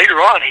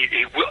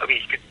 the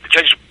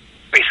judge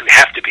basically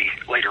have to be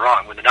later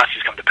on when the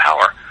Nazis come to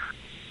power.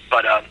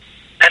 But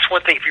that's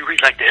one thing. If you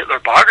read like the Hitler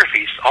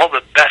biographies, all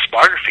the best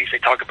biographies, they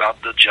talk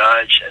about the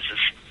judge as this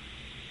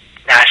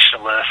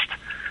nationalist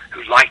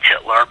who liked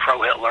Hitler,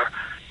 pro-Hitler,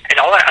 and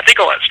all that. I think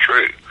all that's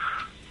true.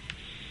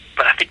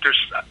 But I think there's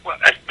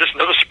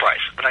another surprise.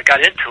 When I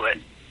got into it,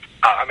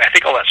 I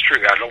think all that's true.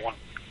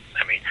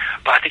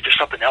 But I think there's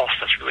something else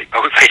that's really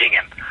motivating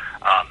him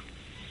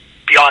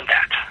beyond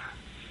that.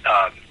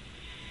 I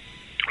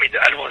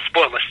don't want to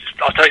spoil this.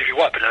 I'll tell you if you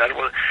want, but I don't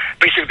want.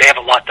 Basically, they have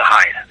a lot to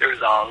hide. There's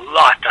a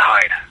lot to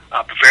hide.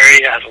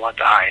 Bavaria has a lot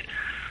to hide,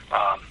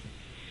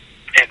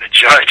 and the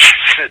judge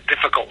is a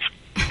difficult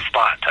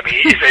spot. I mean,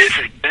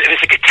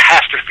 it's a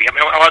catastrophe. I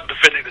mean, I'm not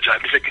defending the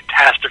judge. It's a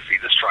catastrophe,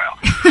 this trial.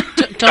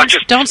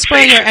 Don't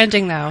spoil your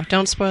ending, though.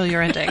 Don't spoil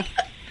your ending.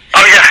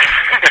 Oh, yeah.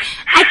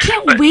 I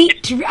can't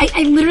wait to...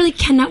 I literally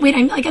cannot wait.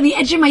 I'm like on the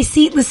edge of my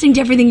seat listening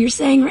to everything you're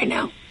saying right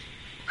now.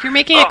 You're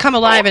making it come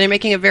alive, and you're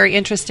making it very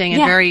interesting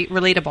and very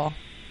relatable.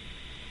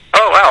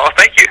 Oh, wow. Well,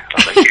 thank you.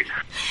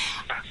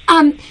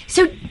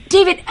 So,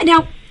 David,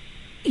 now,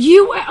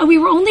 we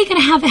were only going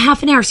to have a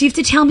half an hour, so you have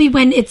to tell me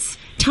when it's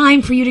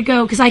time for you to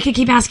go, because I could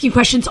keep asking you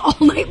questions all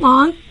night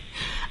long.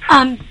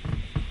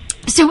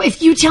 So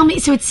if you tell me,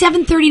 so it's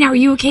 7:30 now, are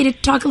you okay to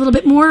talk a little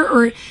bit more,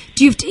 or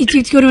do you have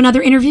to go to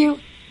another interview?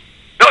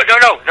 No,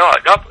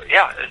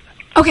 yeah.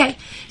 Okay,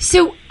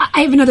 so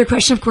I have another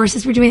question, of course,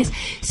 as we're doing this.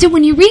 So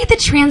when you read the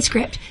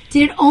transcript,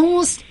 did it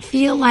almost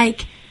feel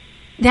like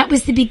that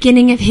was the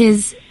beginning of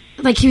his,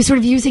 like, he was sort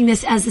of using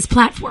this as this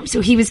platform.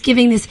 So he was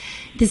giving this,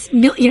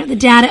 the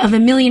data of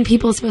 1 million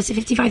people as opposed to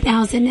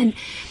 55,000,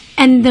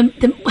 and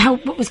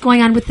what was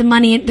going on with the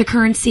money and the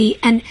currency.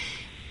 And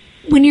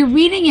when you're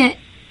reading it,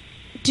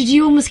 did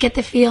you almost get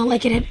the feel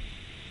like it had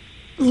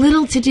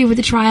little to do with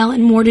the trial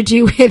and more to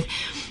do with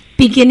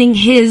beginning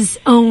his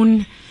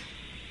own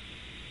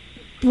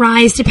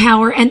rise to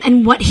power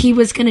and what he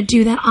was going to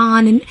do that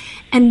on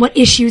and what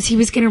issues he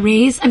was going to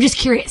raise? I'm just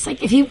curious,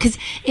 like, if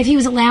he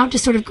was allowed to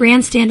sort of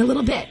grandstand a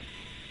little bit.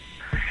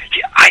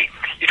 Yeah,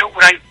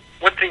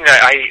 one thing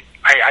that I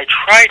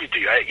try to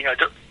do,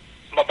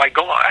 my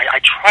goal, I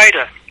try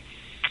to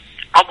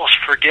almost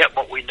forget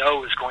what we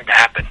know is going to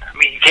happen. I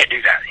mean, you can't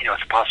do that,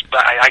 it's impossible.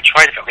 But I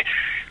try to,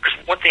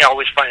 because one thing I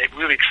always find it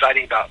really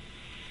exciting about,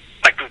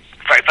 like,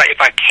 if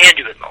I can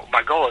do it,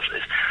 my goal is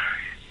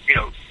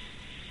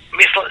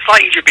it's a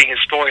lot easier being a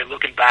historian,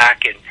 looking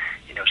back and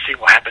seeing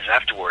what happens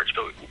afterwards.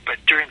 But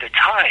during the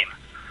time,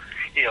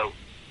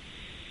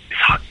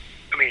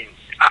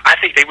 I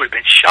think they would have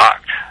been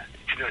shocked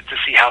to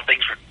see how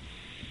things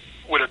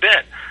would have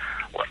been.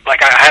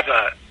 Like, I have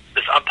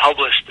this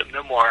unpublished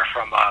memoir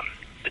from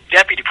the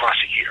deputy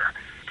prosecutor,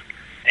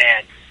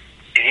 and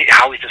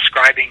how he's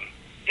describing.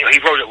 He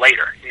wrote it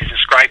later. He's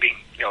describing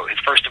his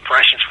first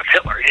impressions with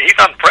Hitler. He's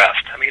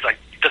unimpressed. I mean,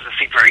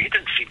 he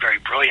didn't seem very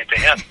brilliant to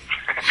him.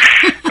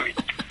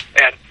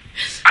 And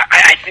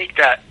I think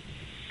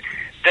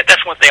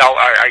that's one thing.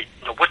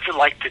 What's it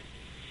like to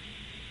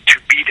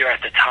be there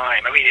at the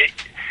time? I mean,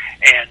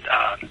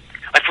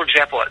 like, for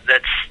example,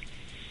 this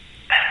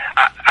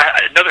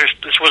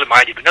wasn't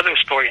my idea, but another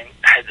historian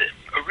had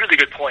a really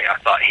good point. I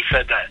thought he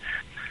said that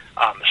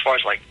as far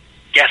as, like,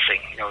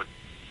 guessing,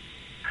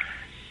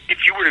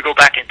 if you were to go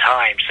back in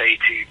time, say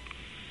to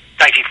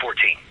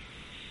 1914,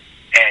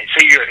 and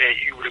say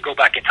you were to go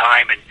back in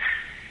time and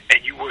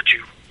you were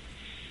to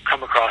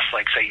come across,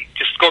 like, say,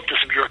 just go up to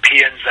some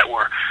Europeans that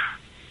were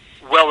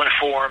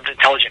well-informed,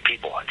 intelligent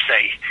people, and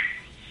say,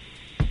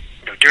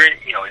 during,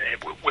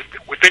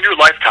 within your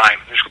lifetime,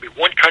 there's going to be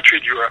one country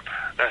in Europe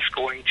that's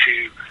going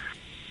to,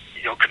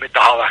 commit the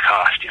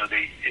Holocaust.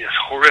 This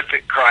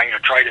horrific crime,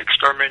 try to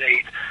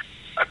exterminate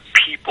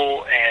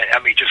people,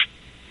 and just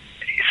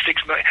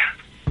 6 million.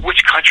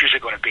 Which country is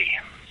it going to be?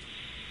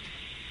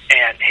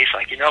 And he's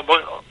like, a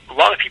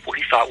lot of people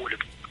he thought would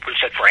have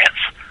said France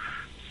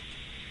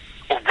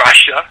or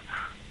Russia,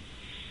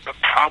 but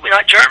probably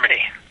not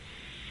Germany.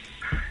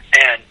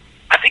 And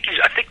I think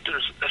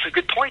that's a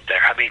good point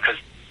there. Because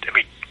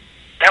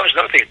that was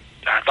another thing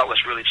I thought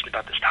was really interesting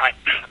about this time.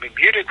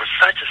 Munich was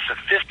such a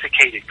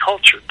sophisticated,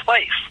 cultured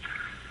place,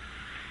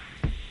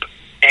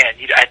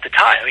 and at the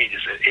time, it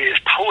is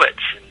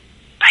poets and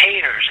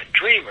painters and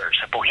dreamers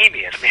and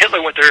bohemians.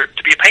 Hitler went there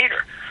to be a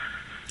painter.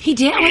 He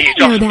did.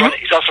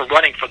 He's also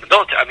running for the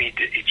military.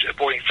 He's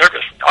avoiding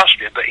service in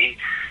Austria, but he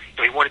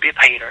wanted to be a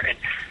painter. And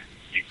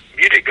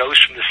Munich goes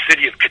from the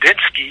city of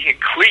Kandinsky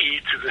and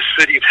Klee to the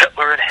city of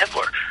Hitler and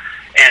Himmler.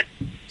 And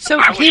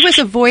so he was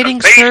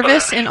avoiding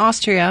service in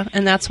Austria,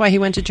 and that's why he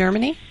went to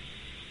Germany?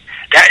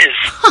 That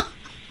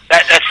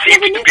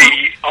seems to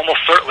be almost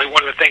certainly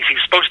one of the things.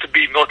 He's supposed to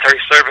be military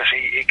service.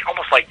 He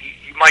almost, like,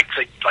 you might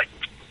say, like,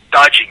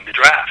 dodging the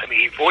draft.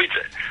 He avoids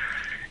it,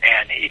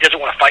 and he doesn't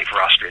want to fight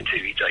for Austria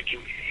too. He's like, he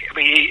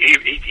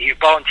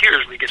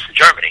volunteers when he gets to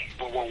Germany.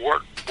 World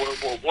War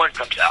I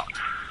comes out,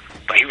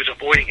 but he was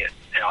avoiding it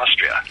in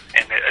Austria,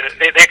 and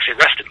they actually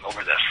arrested him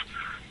over this.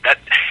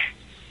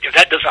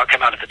 That does not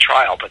come out at the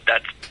trial, but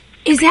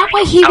is that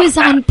why he was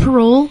on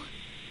parole?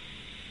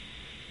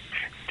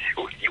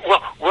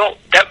 Well,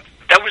 that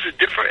was a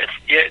different.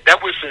 Yeah,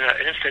 that was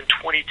an incident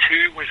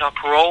 22 when he's on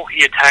parole.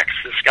 He attacks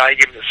this guy,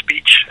 giving a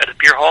speech at a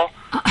beer hall.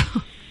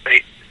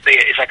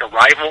 It's like a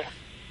rival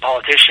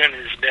politician,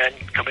 and his men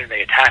come in and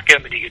they attack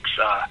him, and he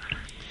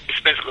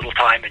spends a little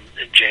time in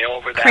jail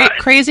over that.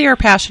 Crazy or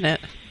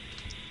passionate?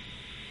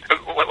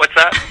 What's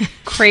that?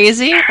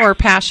 Crazy or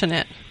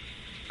passionate?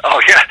 Oh,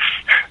 yeah.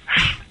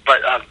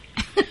 But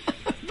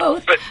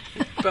both.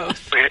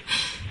 Both.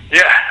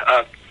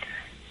 Yeah.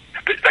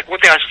 But, like, one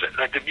thing I was,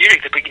 like, the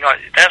Munich,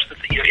 that's the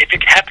thing. If it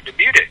could happen to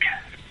Munich,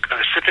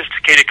 a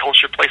sophisticated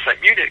culture place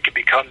like Munich could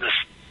become this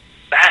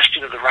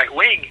bastion of the right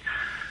wing.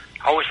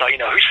 I always thought,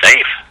 who's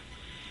safe?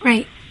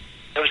 Right.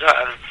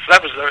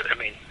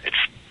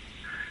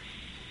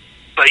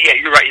 But yeah,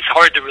 you're right. It's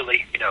hard to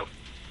really,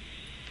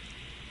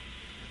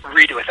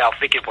 read it without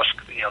thinking what's,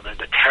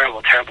 the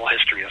terrible, terrible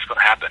history that's going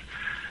to happen.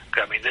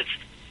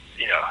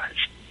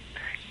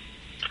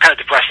 It's kind of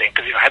depressing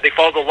because, had they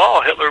followed the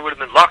law, Hitler would have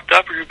been locked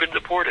up or he would have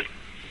been deported.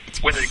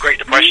 When the Great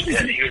Depression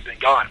hit, he would have been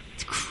gone.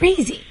 It's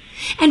crazy.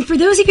 And for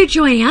those of you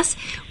joining us,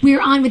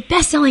 we're on with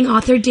best-selling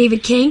author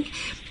David King,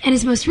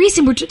 and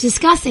we're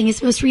discussing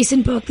his most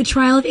recent book, The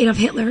Trial of Adolf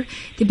Hitler,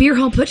 The Beer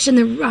Hall Putsch and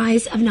the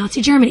Rise of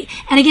Nazi Germany.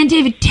 And again,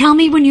 David, tell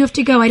me when you have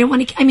to go. I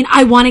want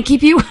to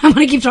keep you. I want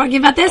to keep talking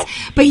about this,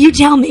 but you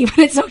tell me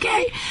when it's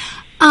okay.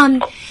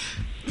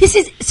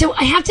 So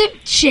I have to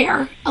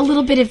share a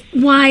little bit of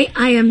why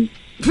I am,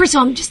 first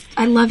of all,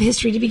 I love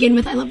history to begin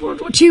with. I love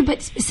World War II,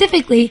 but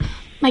specifically,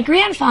 my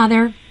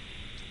grandfather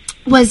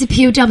was a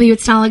POW at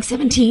Stalag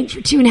 17 for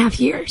 2.5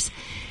 years.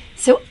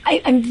 So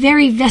I'm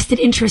very vested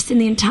interest in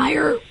the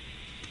entire,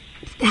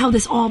 how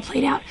this all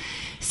played out.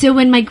 So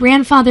when my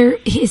grandfather,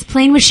 his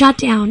plane was shot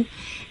down,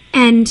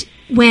 and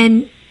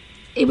when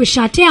it was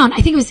shot down,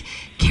 I think it was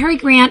Cary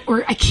Grant,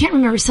 or I can't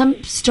remember, some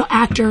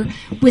actor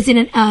was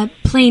in a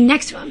plane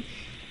next to him,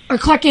 or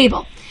Clark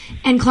Gable.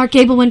 And Clark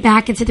Gable went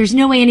back and said, there's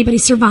no way anybody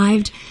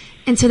survived.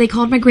 And so they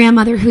called my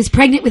grandmother, who was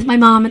pregnant with my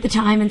mom at the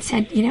time, and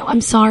said,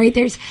 I'm sorry,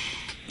 there's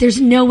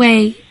no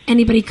way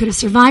anybody could have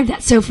survived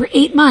that. So for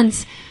 8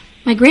 months,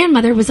 my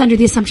grandmother was under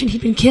the assumption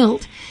he'd been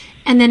killed.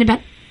 And then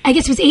about, I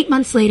guess it was 8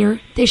 months later,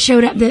 they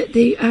showed up,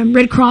 the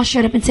Red Cross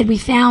showed up and said, we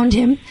found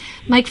him.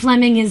 Mike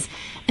Fleming is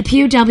a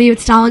POW at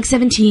Stalag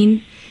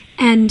 17.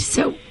 And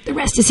so the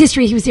rest is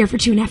history. He was there for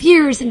 2.5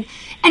 years. And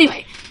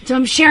anyway, so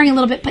I'm sharing a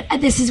little bit, but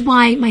this is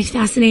why my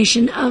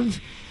fascination of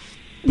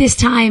this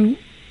time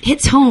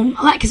hits home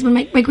a lot. Because when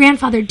my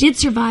grandfather did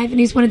survive, and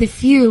he's one of the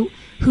few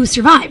who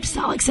survived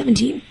Stalag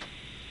 17.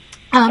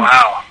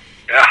 Wow.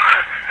 Yeah.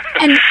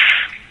 And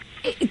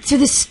so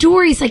the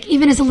stories, like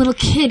even as a little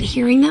kid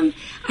hearing them,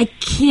 I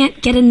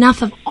can't get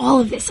enough of all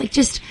of this. Like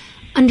just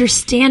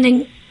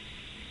understanding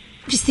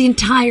just the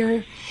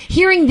entire,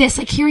 hearing this,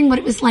 like hearing what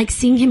it was like,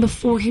 seeing him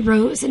before he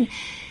rose. And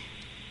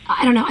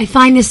I don't know, I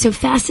find this so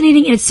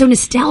fascinating, and it's so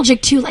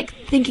nostalgic too, like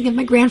thinking of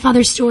my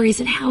grandfather's stories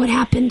and how it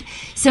happened.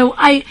 So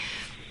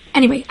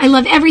anyway, I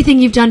love everything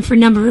you've done for a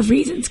number of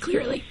reasons,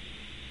 clearly.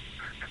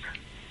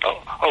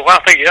 Oh wow,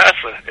 thank you. That's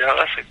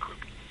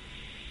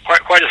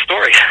quite a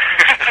story.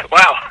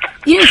 Wow.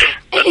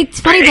 It's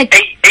funny that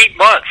 8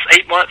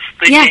 months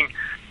thinking,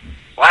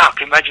 wow,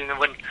 can you imagine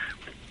when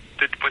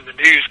the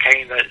news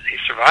came that he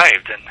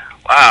survived, and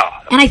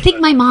wow. And I think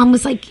my mom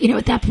was like,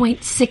 at that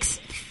point, six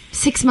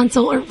months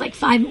old, or like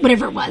 5,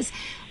 whatever it was.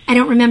 I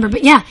don't remember,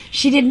 but yeah,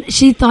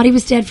 she thought he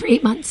was dead for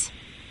 8 months.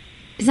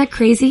 Isn't that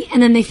crazy?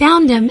 And then they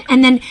found him,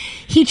 and then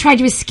he tried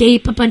to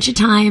escape a bunch of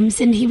times,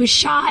 and he was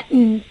shot,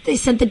 and they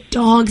sent the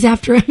dogs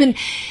after him,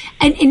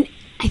 and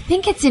I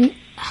think it's in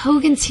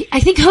Hogan's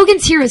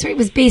Heroes, right? It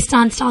was based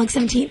on Stalag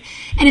 17,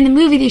 and in the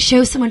movie they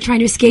show someone trying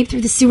to escape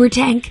through the sewer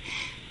tank,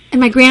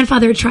 and my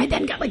grandfather had tried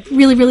that and got like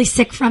really, really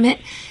sick from it.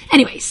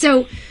 Anyway,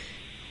 so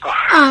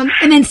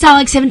and then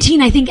Stalag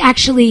 17, I think,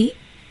 actually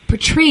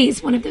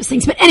portrays one of those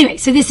things. But anyway,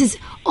 so this is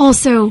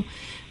also,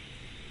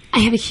 I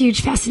have a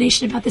huge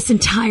fascination about this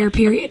entire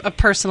period. A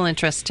personal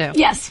interest, too.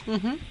 Yes.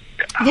 Mm-hmm.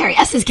 Very.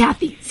 Yes, as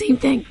Kathy. Same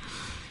thing.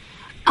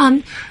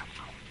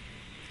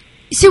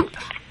 So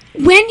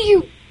when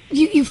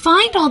you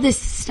find all this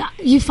stuff,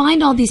 you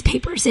find all these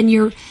papers, and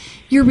you're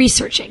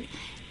researching,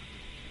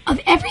 of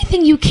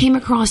everything you came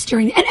across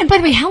during, and by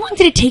the way, how long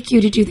did it take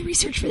you to do the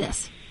research for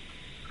this?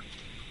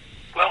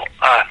 Well,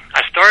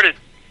 I started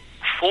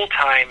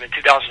full-time in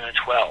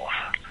 2012,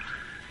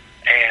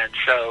 and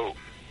so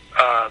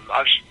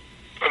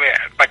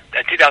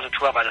in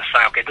 2012 I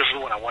decided, okay, this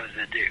is what I wanted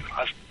to do.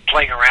 I was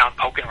playing around,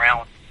 poking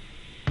around,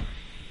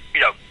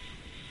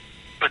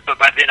 but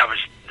by then I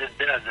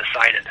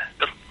decided.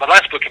 My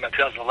last book came out in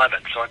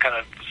 2011, so I kind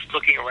of was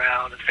looking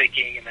around and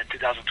thinking, and then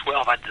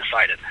 2012 I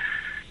decided.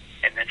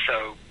 And then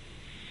so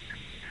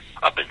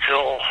up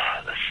until,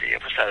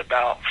 it was at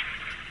about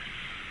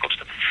close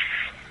to,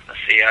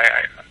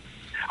 I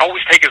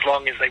always take as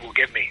long as they will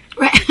give me.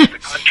 Right. The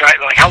contract,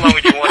 like, how long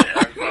would you want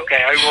it?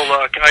 Okay, I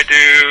will, can I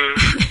do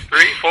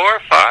 3, 4,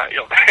 5?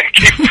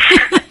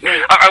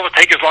 I will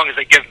take as long as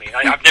they give me.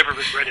 I've never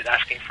regretted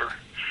asking for.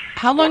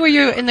 How long were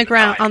you on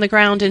the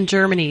ground in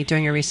Germany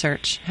doing your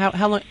research?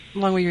 How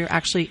long were you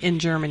actually in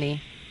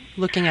Germany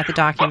looking at the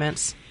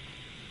documents?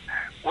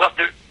 Well,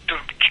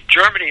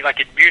 Germany, like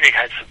in Munich,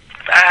 had some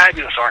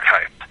fabulous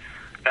archive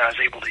that I was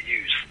able to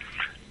use.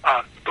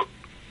 But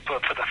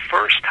for the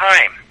first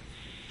time,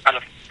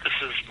 this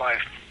is my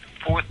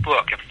 4th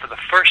book, and for the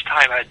first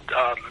time I had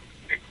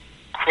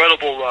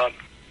incredible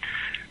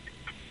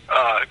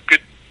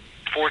good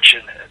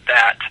fortune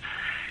that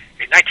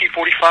in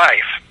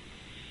 1945,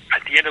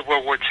 at the end of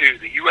World War II,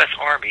 the U.S.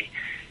 Army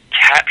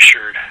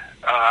captured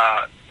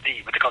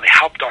what they call the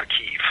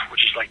Hauptarchiv,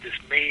 which is like this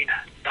main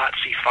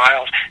Nazi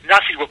files.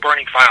 Nazis were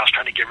burning files,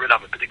 trying to get rid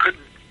of it, but they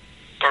couldn't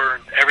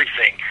burn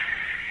everything.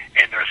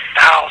 And there are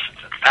thousands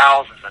and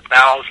thousands and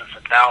thousands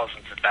and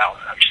thousands and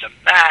thousands. Just a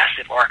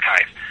massive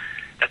archive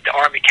that the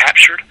Army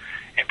captured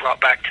and brought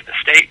back to the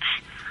States.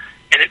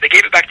 And they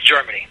gave it back to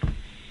Germany,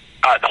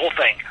 the whole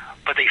thing,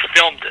 but they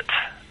filmed it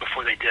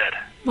before they did.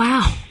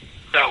 Wow.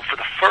 So for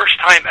the first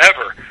time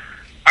ever,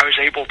 I was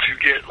able to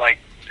get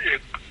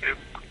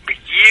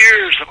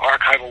years of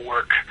archival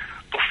work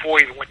before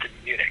I even went to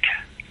Munich.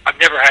 I've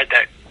never had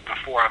that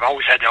before. I've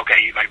always had, like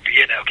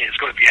Vienna, let's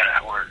go to Vienna,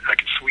 or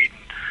like in Sweden,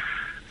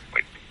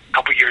 like a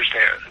couple years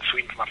there in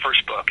Sweden for my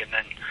first book, and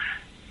then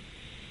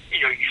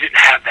you didn't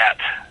have that.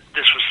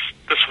 This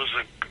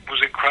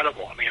was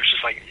incredible. I mean, it was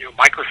just like it was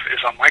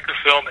on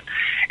microfilm,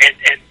 and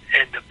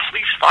the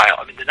police file.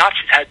 I mean, the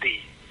Nazis had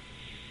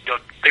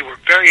they were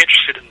very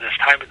interested in this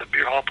time of the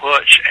Beer Hall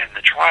Putsch and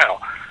the trial.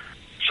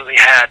 So they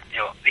had,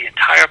 the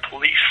entire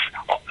police.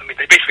 I mean,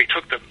 they basically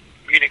took the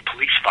Munich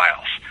police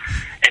files,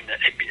 and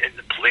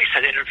the police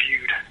had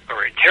interviewed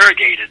or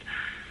interrogated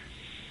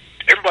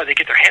everybody they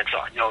get their hands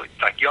on.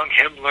 Like young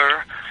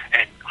Himmler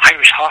and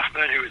Heinrich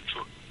Hoffmann, who was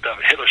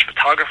Hitler's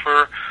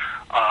photographer.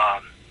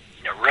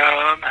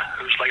 Röhm,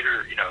 who was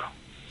later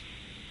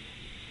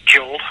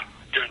killed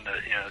during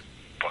the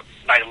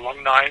Night of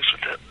Lung Knives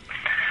with it.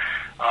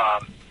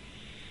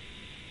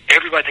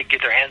 Everybody could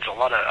get their hands on a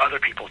lot of other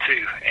people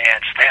too,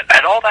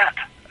 and all that.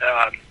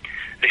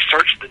 They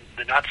searched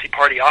the Nazi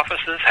Party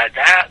offices, had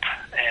that,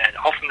 and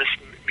all from this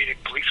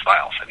Munich police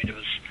files. I mean, it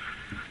was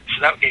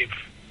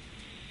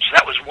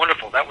that was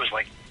wonderful. That was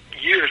like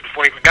years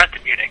before I even got to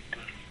Munich.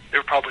 And there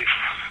were probably,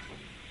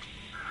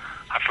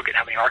 I forget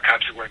how many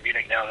archives there were in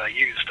Munich now that I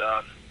used,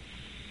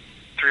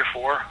 3 or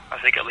 4, I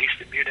think, at least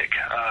in Munich.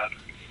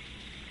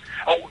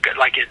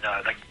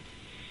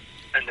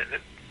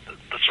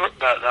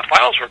 The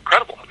files were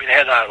incredible. I mean, they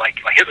had like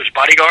Hitler's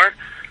Bodyguard,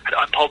 an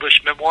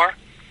unpublished memoir.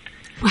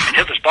 And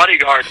Hitler's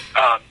Bodyguard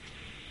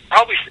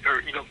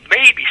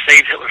maybe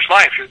saved Hitler's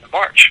life during the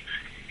march,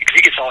 because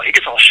he gets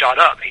all shot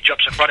up. He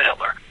jumps in front of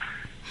Hitler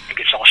and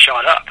gets all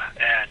shot up.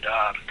 And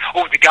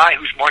the guy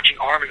who's marching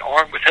arm in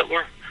arm with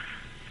Hitler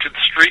to the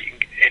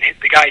street, and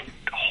the guy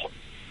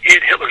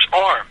in Hitler's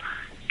arm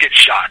gets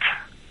shot.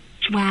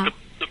 So wow.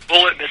 The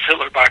bullet missed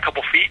Hitler by a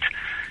couple feet.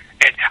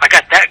 And I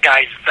got that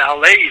guy's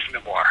valet's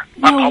memoir.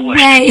 No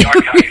way. In the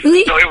archive.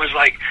 Really? So it was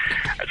like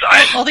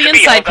all the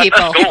inside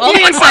people. All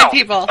the inside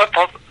people.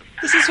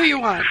 This is who you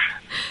want.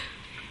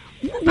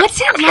 What's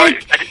it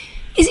like?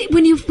 Is it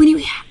when you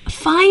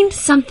find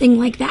something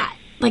like that?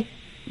 Like,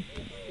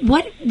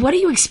 what do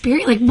you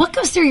experience? Like, what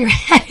goes through your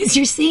head as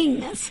you're seeing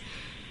this?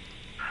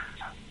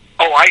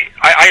 Oh,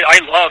 I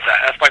love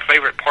that. That's my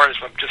favorite part. Is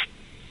I'm just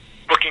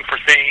looking for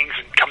things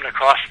and coming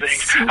across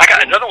things. So I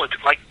got another one,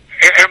 like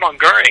Hermann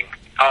Goering.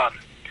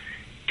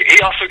 He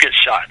also gets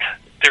shot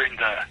during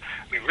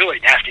really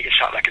nasty. He gets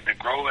shot like in the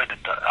groin and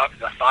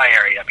the thigh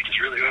area. I mean, just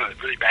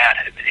really bad.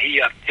 And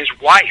his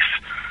wife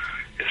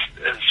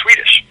is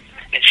Swedish,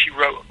 and she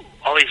wrote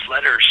all these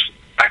letters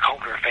back home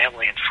to her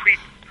family in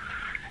Sweden.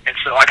 And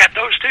so I got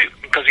those too,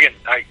 because again,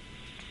 I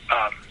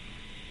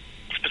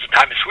spent some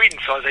time in Sweden,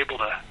 so I was able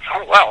to.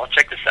 Oh wow, I'll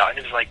check this out. And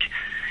it was like,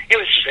 it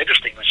was just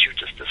interesting when she would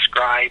just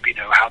describe,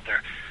 how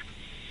they're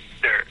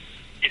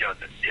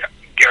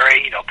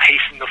Goering,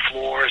 pacing the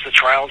floor as the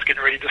trial's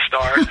getting ready to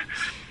start. And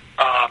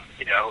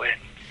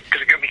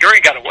because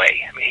Goering got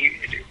away. I mean,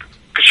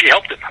 because she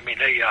helped him. I mean,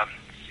 they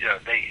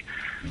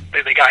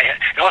got,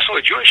 and also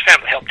a Jewish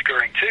family helped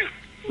Goering too.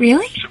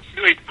 Really? It's a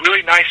really,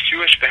 really nice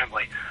Jewish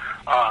family.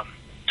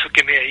 Took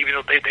him in, even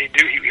though they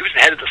knew he was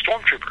the head of the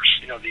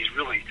stormtroopers. These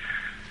really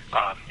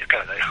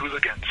kind of the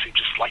hooligans who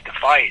just like to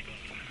fight.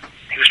 And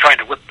he was trying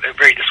to whip,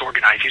 very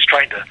disorganized. He was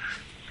trying to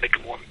make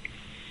it more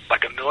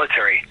like a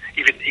military,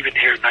 even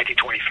here in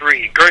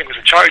 1923. And Goering was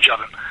in charge of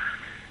him,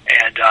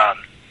 and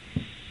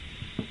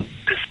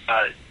this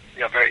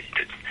very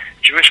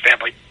Jewish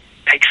family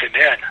takes him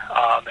in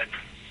and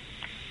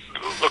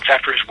looks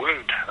after his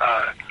wound.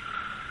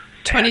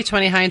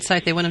 2020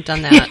 hindsight, they wouldn't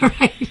have done that. Yeah,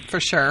 right. For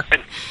sure.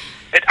 And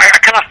I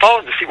kind of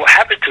followed him to see what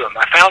happened to him.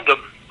 I found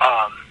him.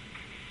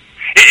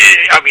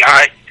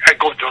 I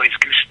go through these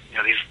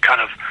these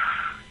kind of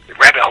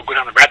rabbit hole, go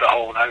down the rabbit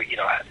hole, and a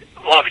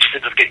lot of it just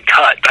ends up getting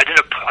cut. But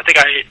I think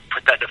I didn't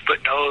put that in the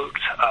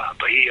footnotes.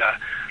 But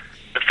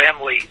the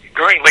family,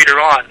 Goering later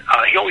on,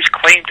 he always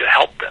claimed to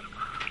help them.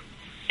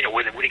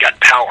 When he got in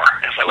power,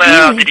 and it's like,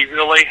 well, really? Did he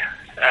really?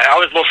 I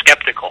was a little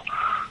skeptical.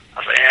 I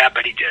was like, yeah,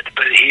 but he did.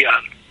 But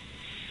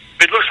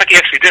it looks like he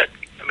actually did.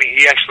 I mean,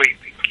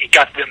 he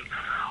got them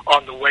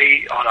on the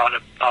way on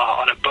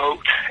a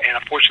boat, and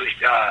unfortunately,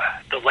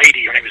 the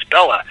lady, her name is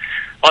Bella.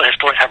 A lot of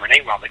historians have her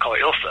name wrong. They call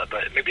her Ilsa,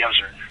 but maybe that's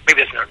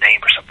her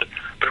name or something.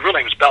 But her real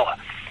name was Bella,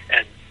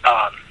 and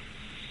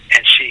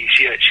she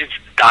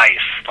dies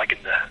like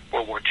in the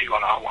World War II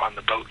on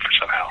the boat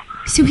somehow.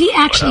 So he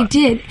actually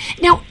did.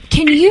 Now,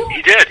 can you?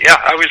 He did. Yeah,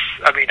 I was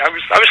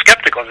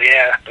skeptical.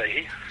 Yeah, but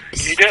he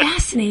did.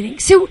 Fascinating.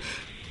 So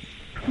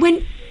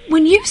when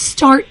you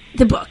start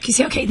the book, you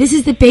say, okay, this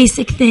is the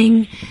basic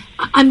thing.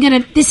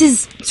 This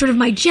is sort of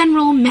my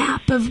general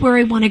map of where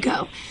I want to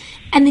go.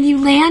 And then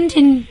you land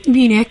in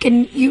Munich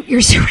and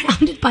you're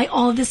surrounded by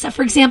all of this stuff.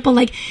 For example,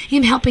 like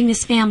him helping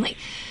this family.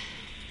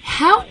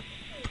 How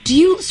do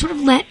you sort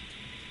of let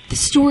the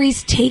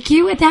stories take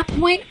you at that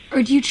point?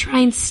 Or do you try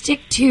and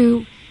stick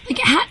to, like,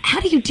 how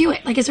do you do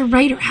it? Like, as a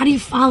writer, how do you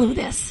follow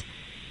this?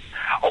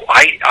 Oh,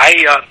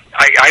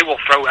 I will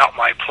throw out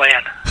my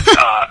plan.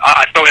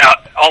 I throw it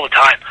out all the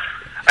time.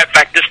 In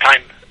fact,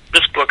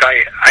 this book,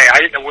 I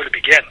didn't know where to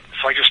begin,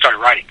 so I just started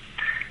writing.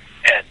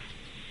 And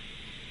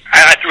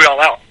I threw it all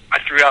out. I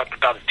threw out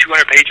about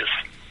 200 pages.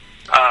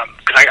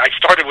 Because I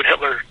started when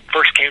Hitler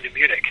first came to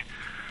Munich.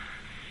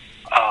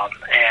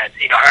 And,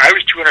 I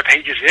was 200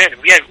 pages in,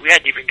 and we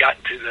hadn't even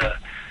gotten to the,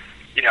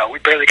 we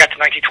barely got to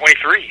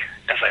 1923.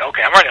 I was like,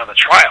 okay, I'm writing on the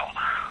trial.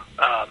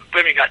 We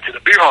haven't got to the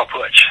beer hall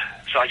putsch.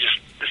 So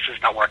this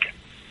is not working.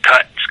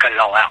 Just cut it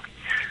all out.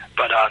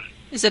 But,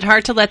 is it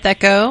hard to let that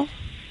go?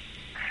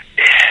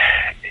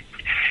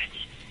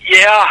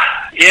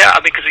 Yeah. I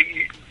mean, because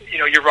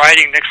you're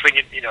writing. Next thing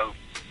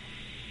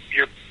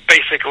you're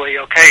basically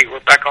okay. We're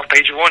back on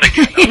page 1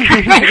 again.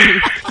 Okay.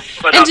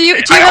 But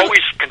I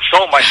always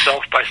console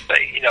myself by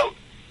saying,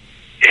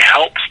 it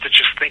helps to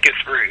just think it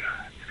through.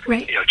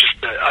 Right.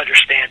 Just to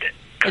understand it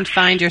and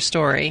find your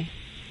story.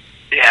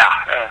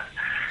 Yeah,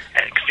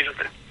 and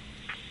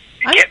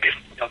because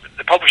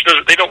the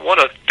publisher they don't want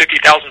a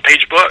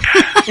 50,000-page book.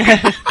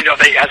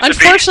 They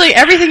unfortunately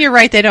everything you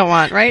write they don't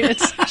want, right?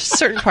 It's just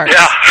certain parts.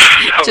 Yeah,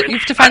 you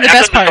have to find the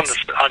best parts.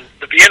 On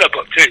the Vienna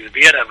book too. The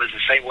Vienna was the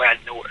same way. I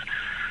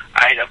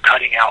ended up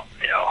cutting out,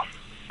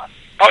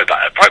 probably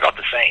about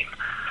the same.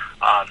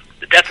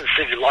 The Death in the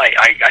City of Light,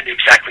 I knew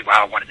exactly why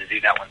I wanted to do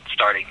that one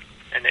starting,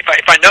 and if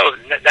I know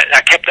that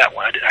I kept that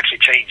one, I didn't actually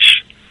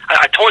change.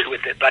 I toyed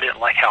with it, but I didn't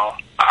like how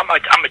I'm a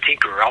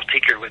tinkerer. I'll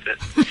tinker with it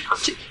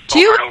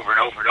over and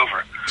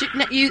over.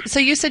 So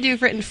you said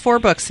you've written 4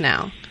 books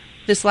now.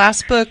 This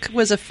last book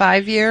was a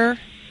 5-year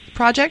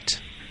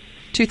project,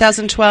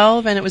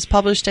 2012, and it was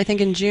published, I think,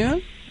 in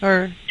June.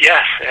 Or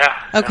yes,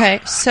 yeah.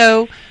 Okay,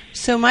 so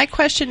my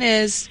question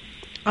is,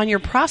 on your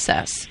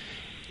process,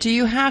 do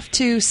you have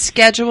to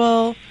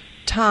schedule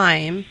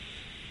time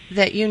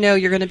that you're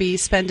going to be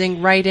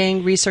spending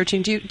writing,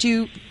 researching? Do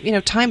you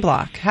time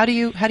block? How do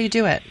you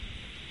do it?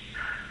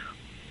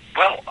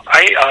 Well,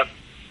 I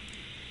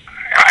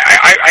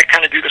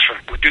kind of do this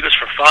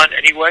for fun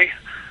anyway.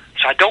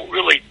 So I don't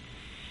really.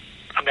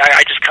 I mean,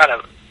 I just kind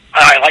of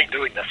I like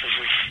doing this.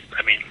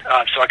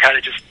 So I kind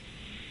of just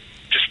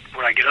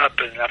when I get up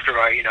and after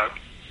I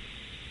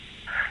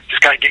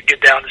just kind of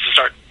get down and just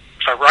start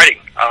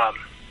writing.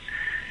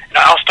 And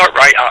I'll start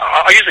writing.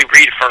 I'll usually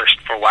read first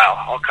for a while.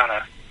 I'll kind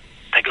of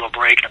take a little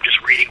break and I'm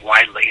just reading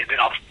widely, and then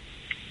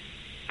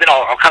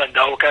I'll kind of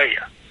know, okay,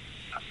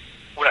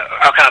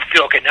 I'll kind of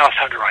feel, okay, now it's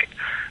time to write.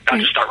 I'll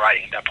just start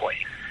writing at that point.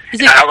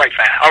 And I'll write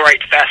fast. I'll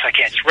write fast as I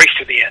can, just race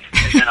to the end,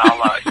 and then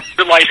I'll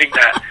realizing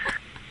that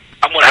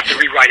I'm going to have to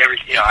rewrite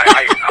everything.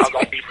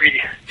 I'll be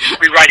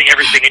rewriting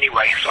everything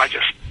anyway, so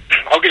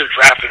I'll get a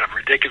draft in a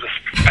ridiculous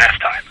fast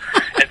time,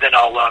 and then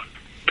but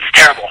it's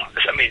terrible.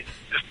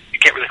 You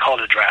can't really call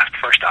it a draft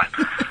first time.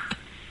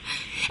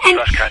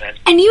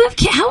 And you have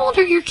how old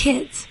are your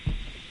kids?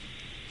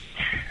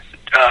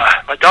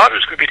 My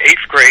daughter's going to be in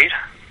 8th grade,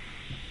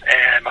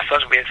 and my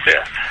son's going to be in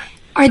 5th.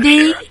 Are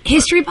they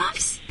history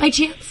buffs by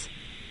chance?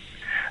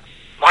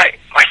 My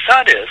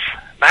son is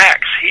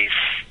Max. He's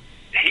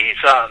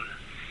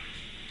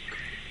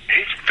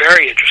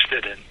very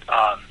interested in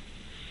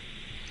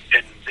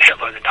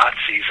Hitler and the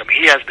Nazis. I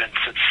mean, he has been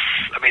since.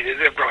 I mean,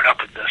 they've grown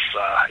up with this.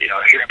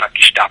 Hearing about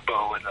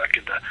Gestapo and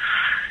the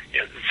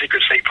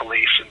secret state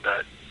police and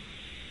the.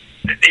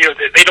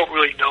 They don't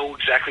really know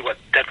exactly what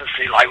Death in the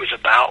City of Light was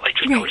about. They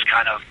just know it's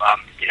kind of,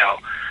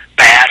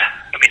 bad.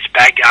 I mean, it's a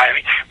bad guy. I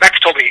mean, Max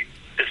told me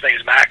his name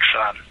is Max.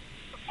 I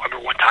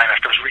remember one time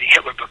after I was reading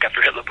Hitler book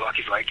after Hitler book,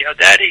 he's like,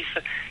 Daddy,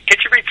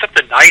 can't you read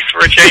something nice for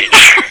a change?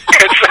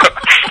 And so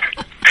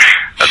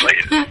I was like,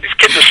 these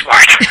kids are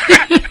smart.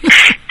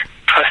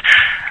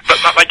 but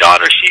my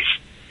daughter,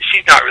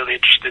 she's not really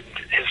interested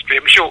in history. I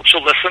mean, she'll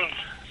listen.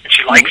 And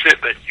she likes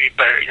it, but she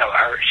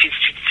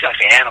likes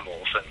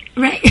animals and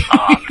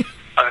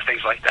other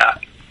things like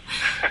that.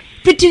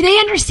 But do they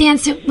understand?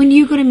 So when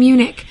you go to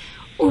Munich,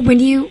 or when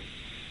you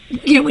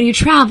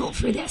travel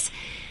for this,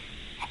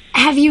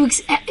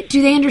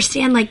 do they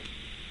understand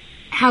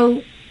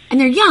how? And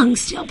they're young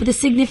still, but the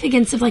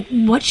significance of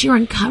what you're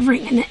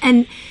uncovering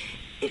and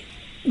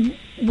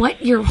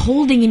what you're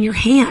holding in your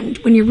hand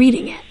when you're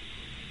reading it.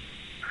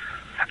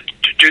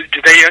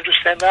 Do they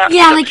understand that?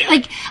 Yeah,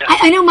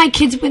 I know my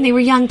kids when they were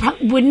young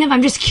wouldn't have.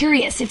 I'm just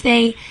curious if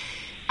they.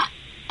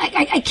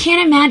 I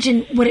can't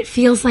imagine what it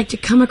feels like to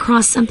come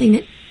across something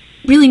that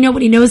really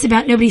nobody knows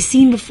about, nobody's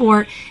seen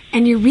before,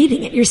 and you're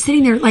reading it. You're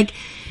sitting there like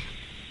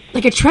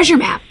a treasure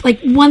map.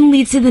 One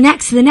leads to the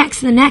next, to the next,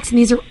 to the next, and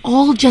these are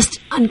all just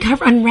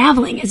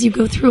unraveling as you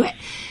go through it.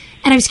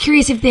 And I was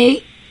curious if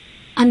they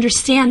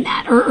understand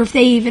that, or if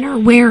they even are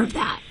aware of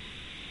that.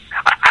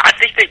 I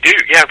think they do,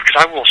 yeah, because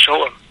I will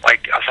show them. I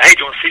say, hey, do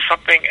you want to see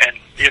something? And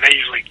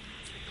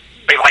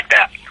they like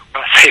that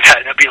when I say that.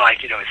 And they'll be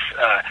like, it's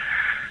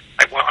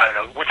I don't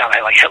know. One time I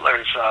had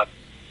Hitler's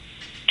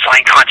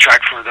signed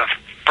contract for the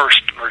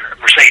first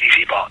Mercedes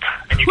he bought,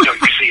 and you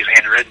see his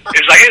handwritten.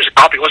 It was a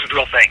copy. It wasn't the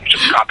real thing. It was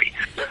just a copy.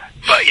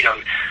 But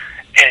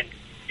and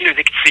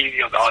they can see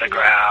the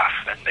autograph,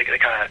 and they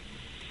kind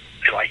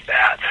of like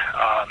that.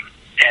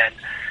 And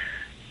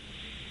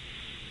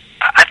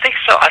I think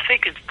so. I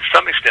think to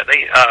some extent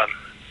they.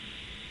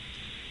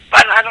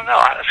 I don't know.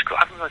 I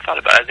haven't really thought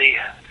about it.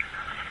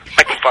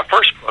 With my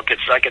first book,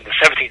 it's in the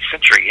 17th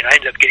century, and I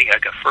ended up getting a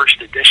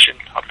first edition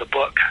of the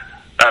book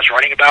that I was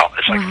writing about.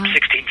 It's from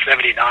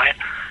 1679,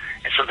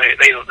 and so they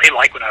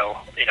like when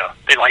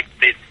they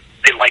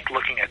like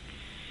looking at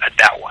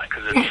that one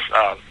because it's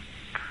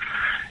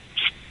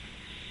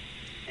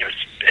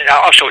and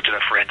I'll show it to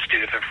their friends too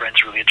if their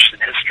friends are really interested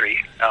in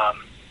history.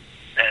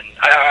 And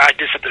I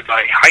did something in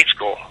my high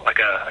school, like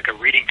a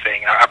reading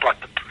thing. I brought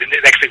they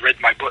actually read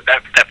my book,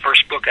 that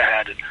first book I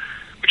had,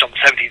 which from the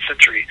 17th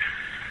century,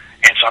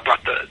 and so I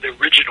brought the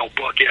original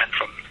book in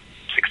from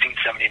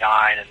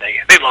 1679, and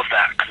they love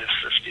that because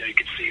it's just, you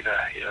can see the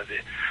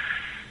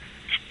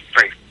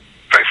very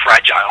very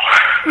fragile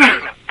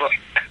book.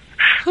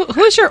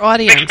 Who's your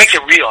audience? Makes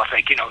it real, I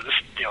think.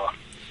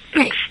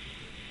 Right.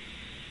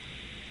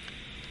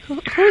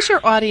 Who's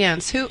your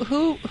audience?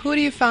 Who do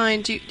you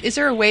find? Is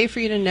there a way for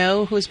you to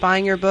know who's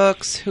buying your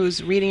books,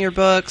 who's reading your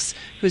books,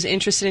 who's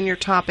interested in your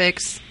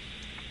topics?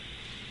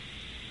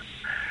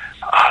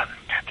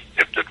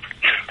 There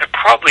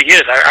probably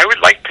is. I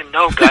would like to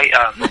know, but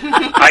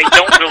I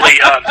don't really.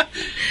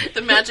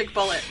 The magic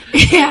bullet.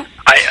 Yeah.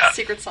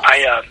 Secret sauce.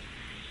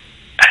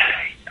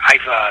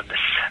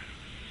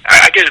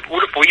 I get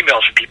wonderful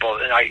emails from people,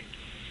 and I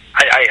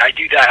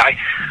do that.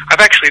 I've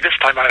actually this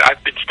time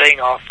I've been staying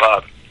off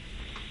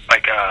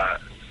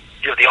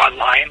the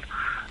online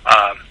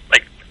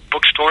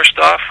bookstore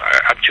stuff.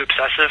 I'm too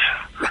obsessive,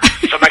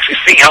 so I'm actually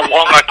seeing how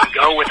long I can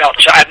go without.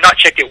 I've not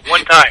checked it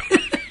one time.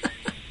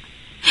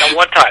 Not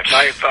one time. So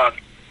I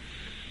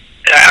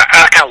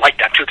kind of like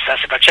that. I'm too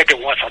obsessive. I check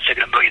it once, I'll check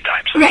it a million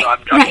times. So right,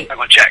 I'm going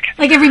to check.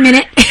 Like every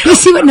minute, you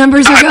see what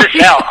numbers are going.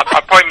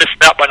 I'm probably missing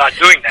out by not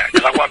doing that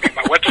because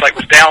my website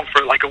was down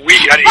for like a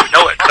week. I didn't even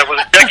know it because I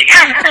wasn't checking.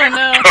 Oh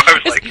no!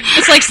 So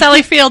it's like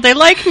Sally Field. They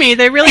like me.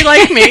 They really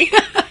like me.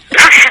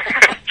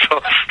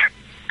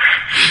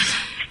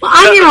 Well,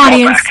 I'm your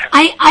audience.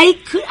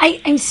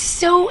 I'm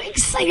so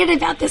excited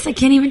about this. I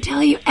can't even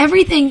tell you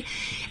everything.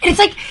 And it's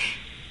like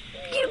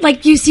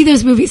you see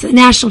those movies, The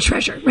National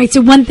Treasure, right?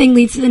 So one thing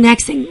leads to the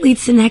next thing,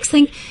 leads to the next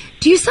thing.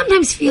 Do you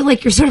sometimes feel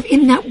like you're sort of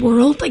in that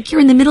world? Like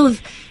you're in the middle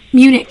of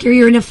Munich, or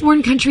you're in a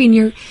foreign country, and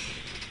you're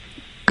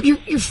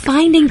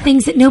finding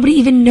things that nobody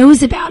even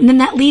knows about, and then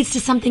that leads to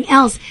something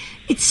else.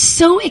 It's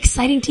so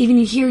exciting to even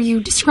hear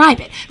you describe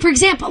it. For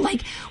example,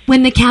 like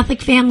when the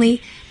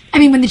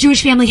when the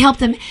Jewish family helped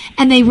them,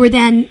 and they were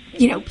then,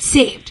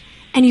 saved,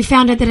 and you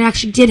found out that it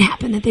actually did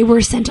happen, that they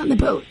were sent on the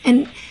boat,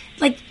 and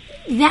like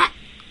that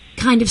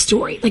kind of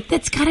story, like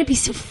that's got to be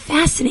so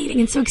fascinating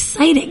and so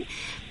exciting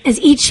as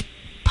each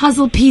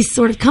puzzle piece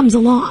sort of comes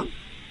along.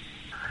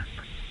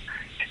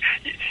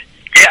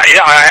 Yeah,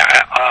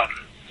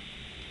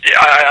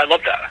 I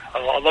love that. I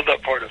love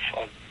that part of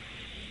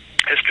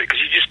history because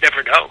you just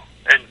never know,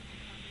 and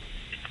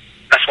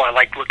that's why I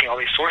like looking at all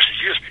these sources.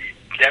 You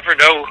never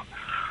know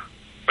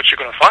what you're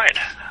going to find.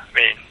 I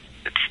mean,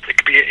 it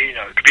could be it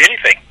could be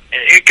anything.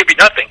 It could be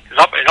nothing.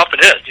 It often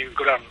is. You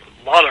go down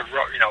a lot of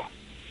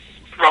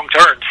wrong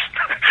turns.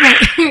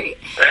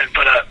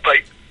 But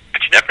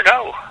you never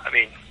know. I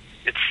mean,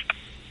 it's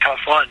kind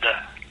of fun to.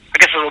 I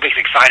guess it's what makes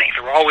it exciting. If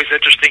it were always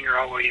interesting or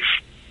always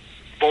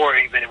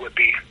boring, then it would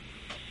be,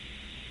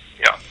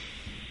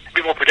 it'd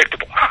be more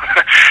predictable.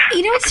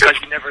 Because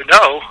you never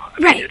know. I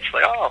mean, it's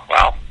like, oh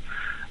wow.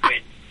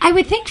 I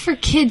would think for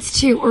kids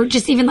too, or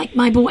just even like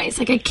my boys,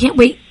 like I can't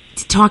wait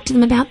to talk to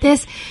them about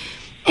this.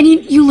 And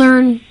you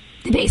learn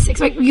the basics,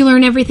 like you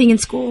learn everything in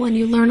school, and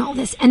you learn all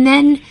this, and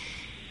then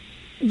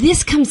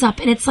this comes up,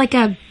 and it's like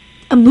a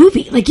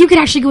movie. Like you could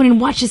actually go in and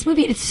watch this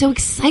movie, and it's so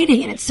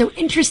exciting, and it's so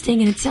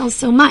interesting, and it sells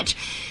so much.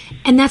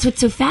 And that's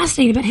what's so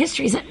fascinating about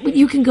history, is that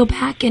you can go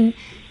back and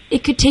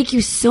it could take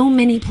you so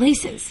many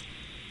places.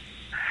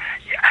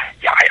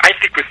 Yeah. I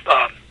think with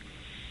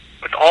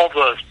all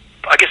the,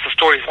 I guess the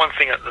stories. One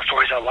thing, the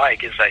stories I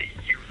like is that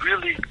you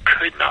really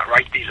could not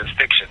write these as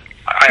fiction.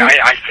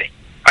 I think.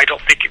 I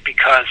don't think it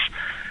because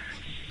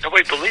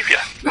nobody believe you.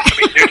 Right. I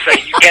mean, they're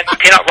saying you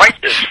cannot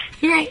write this.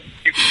 Right.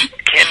 You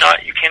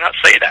cannot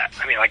say that.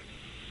 I mean, like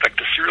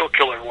the serial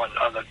killer one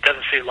on the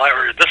Doesn't Say Lie,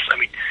 or this. I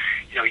mean,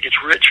 he gets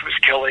rich from his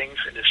killings,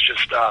 and it's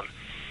just.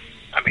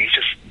 He's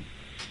just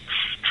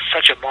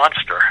such a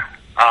monster.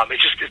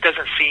 It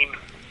doesn't seem.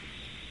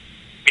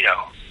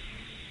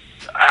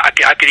 I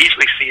could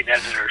easily see an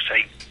editor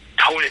saying,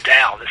 "Tone it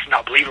down. This is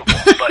not believable."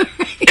 But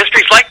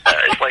history's like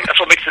that. It's like that's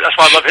what makes it. That's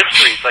why I love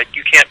history. It's like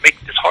you can't make.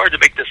 It's hard to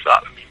make this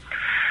up. I mean,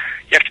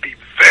 you have to be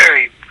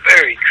very,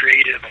 very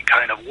creative and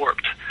kind of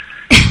warped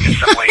in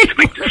some ways to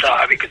make this up.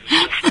 I mean,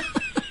 because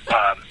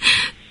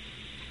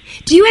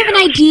do you have an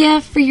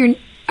idea for your?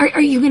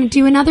 Are you going to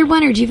do another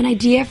one, or do you have an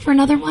idea for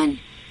another one?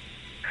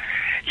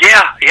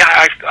 Yeah.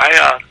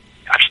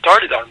 I've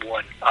started on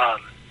one,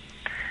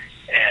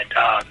 and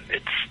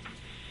it's.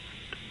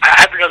 I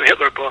have another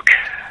Hitler book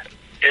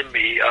in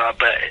me,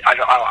 but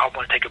I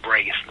want to take a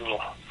break. It's a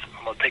little.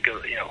 I'm going to take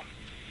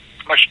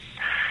much.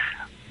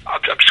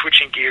 I'm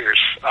switching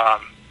gears.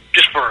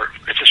 Just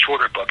it's a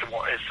shorter book.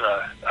 It's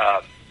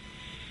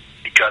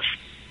because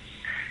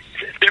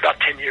it's been about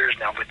 10 years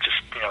now with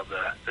just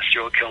the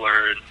serial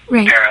killer and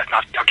Paris,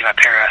 not talking about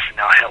Paris, and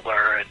now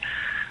Hitler,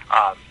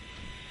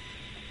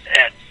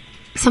 and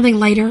something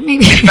lighter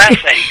maybe. It's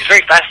fascinating. It's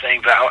very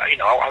fascinating, but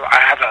I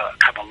have a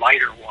kind of a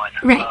lighter one.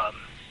 Right.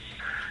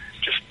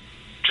 Just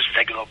to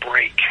take a little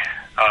break.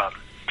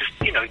 Just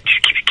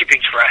keep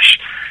things fresh.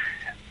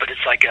 But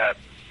it's like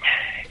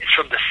it's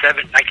from the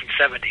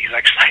 1970s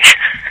actually.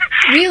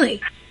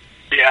 Really?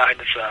 Yeah, and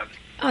it's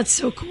it's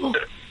so cool.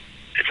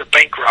 It's a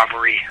bank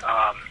robbery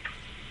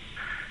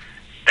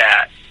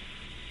that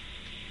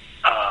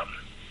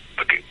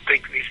But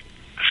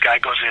this guy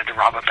goes in to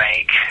rob a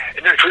bank,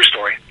 and it's a true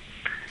story.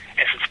 And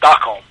it's in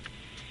Stockholm,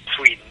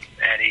 Sweden,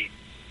 and he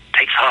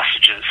takes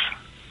hostages,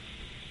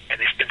 and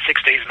they spend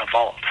 6 days in a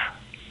vault.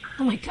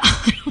 Oh my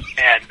God!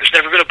 And there's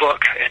never been a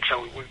book, and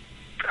so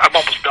I'm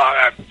almost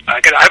done.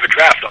 I have a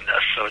draft on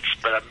this,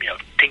 but I'm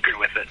tinkering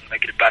with it and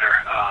making it better.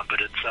 But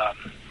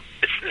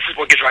this is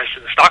what gives rise to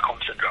the Stockholm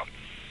syndrome.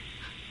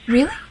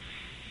 Really?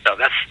 So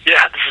this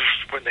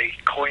is when they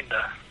coined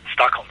the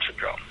Stockholm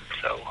syndrome.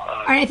 So,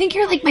 all right, I think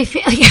you're like my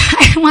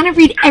I want to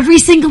read every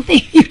single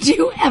thing you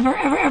do ever.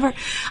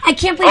 I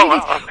can't believe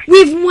it. We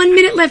have 1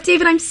 minute left,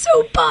 David. I'm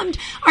so bummed.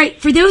 All right,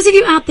 for those of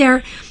you out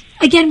there,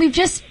 again, we've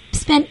just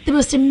spent the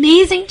most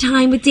amazing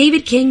time with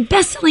David King,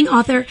 best-selling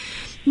author,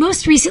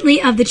 most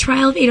recently of The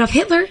Trial of Adolf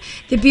Hitler,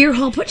 The Beer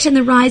Hall Putsch, and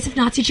The Rise of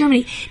Nazi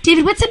Germany.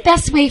 David, what's the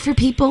best way for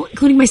people,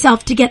 including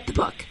myself, to get the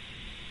book?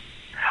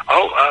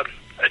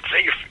 I'd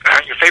say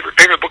your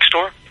favorite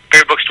bookstore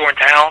in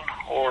town,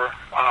 or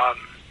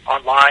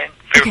online.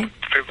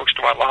 Favorite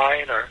bookstore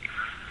online, or.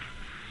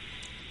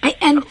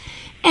 And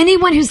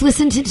anyone who's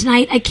listened to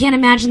tonight, I can't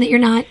imagine that you're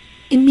not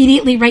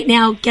immediately right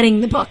now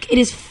getting the book. It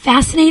is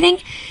fascinating.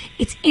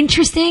 It's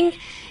interesting.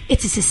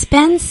 It's a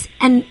suspense,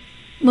 and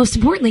most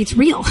importantly, it's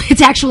real.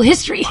 It's actual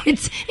history.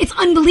 It's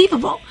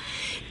unbelievable.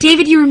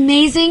 David, you're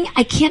amazing.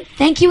 I can't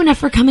thank you enough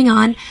for coming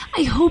on.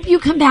 I hope you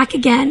come back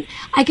again.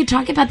 I could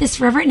talk about this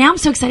forever. Now I'm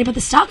so excited about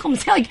the Stockholm.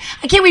 I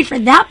can't wait for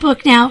that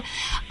book now.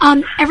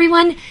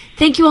 Everyone,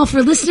 thank you all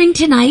for listening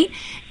tonight,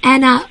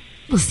 and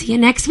we'll see you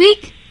next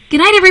week. Good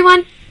night,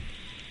 everyone.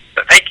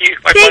 Thank you.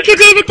 Thank you,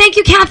 David. Thank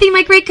you, Kathy,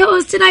 my great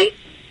co-host tonight.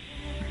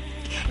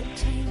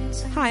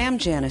 Hi, I'm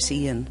Janice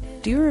Ian.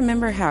 Do you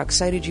remember how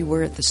excited you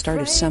were at the start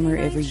of summer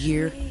every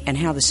year, and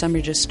how the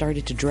summer just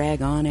started to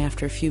drag on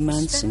after a few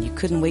months, and you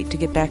couldn't wait to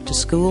get back to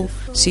school,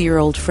 see your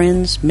old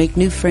friends, make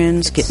new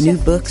friends, get new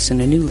books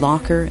and a new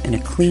locker and a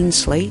clean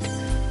slate?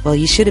 Well,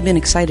 you should have been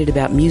excited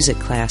about music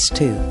class,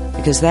 too,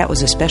 because that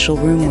was a special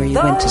room where you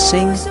went to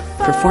sing,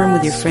 perform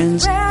with your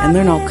friends, and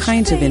learn all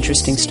kinds of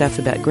interesting stuff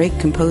about great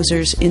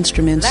composers,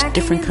 instruments,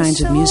 different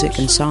kinds of music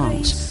and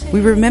songs. We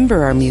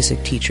remember our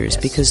music teachers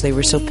because they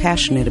were so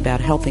passionate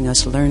about helping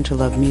us learn to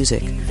love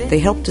music. They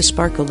helped to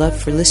spark a love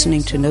for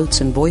listening to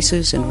notes and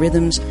voices and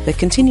rhythms that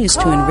continues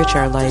to enrich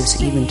our lives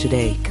even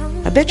today.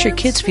 I bet your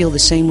kids feel the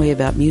same way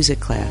about music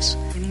class.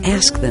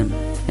 Ask them,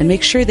 and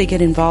make sure they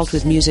get involved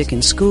with music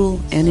in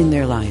school and in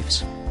their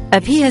lives.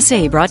 A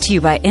PSA brought to you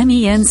by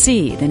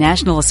MENC, the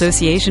National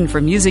Association for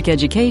Music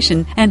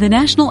Education, and the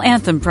National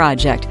Anthem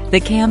Project, the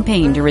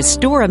campaign to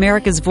restore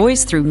America's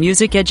voice through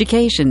music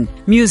education.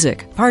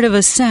 Music, part of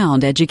a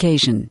sound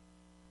education.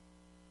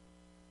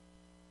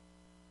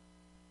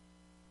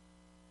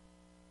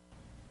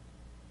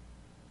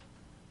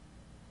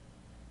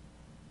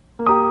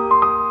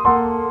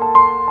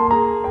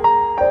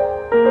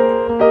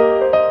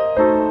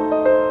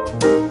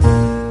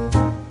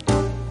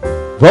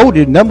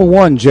 Voted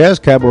 #1 jazz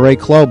cabaret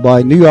club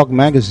by New York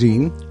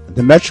Magazine,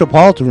 the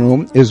Metropolitan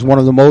Room is one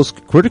of the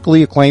most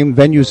critically acclaimed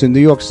venues in New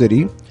York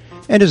City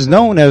and is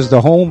known as the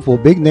home for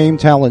big-name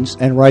talents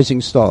and rising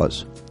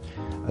stars.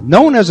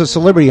 Known as a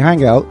celebrity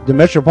hangout, the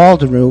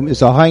Metropolitan Room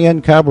is a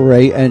high-end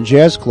cabaret and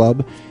jazz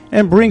club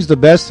and brings the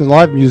best in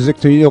live music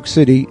to New York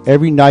City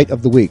every night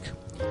of the week.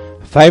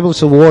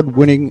 Fabulous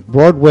award-winning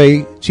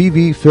Broadway,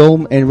 TV,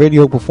 film, and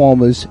radio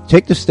performers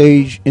take the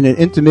stage in an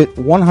intimate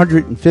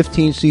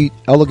 115-seat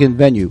elegant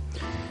venue.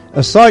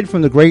 Aside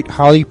from the great,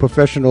 highly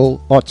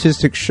professional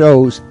artistic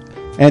shows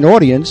and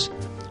audience,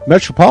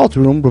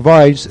 Metropolitan Room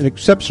provides an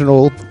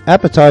exceptional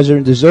appetizer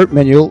and dessert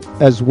menu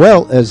as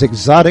well as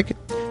exotic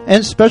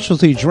and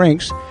specialty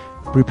drinks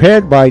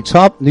prepared by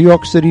top New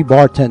York City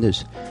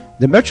bartenders.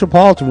 The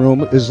Metropolitan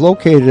Room is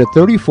located at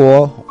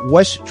 34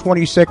 West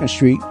 22nd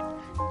Street,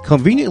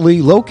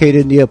 conveniently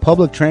located near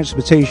public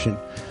transportation.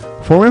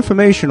 For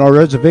information or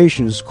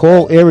reservations,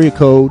 call area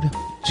code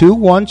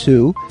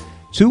 212-206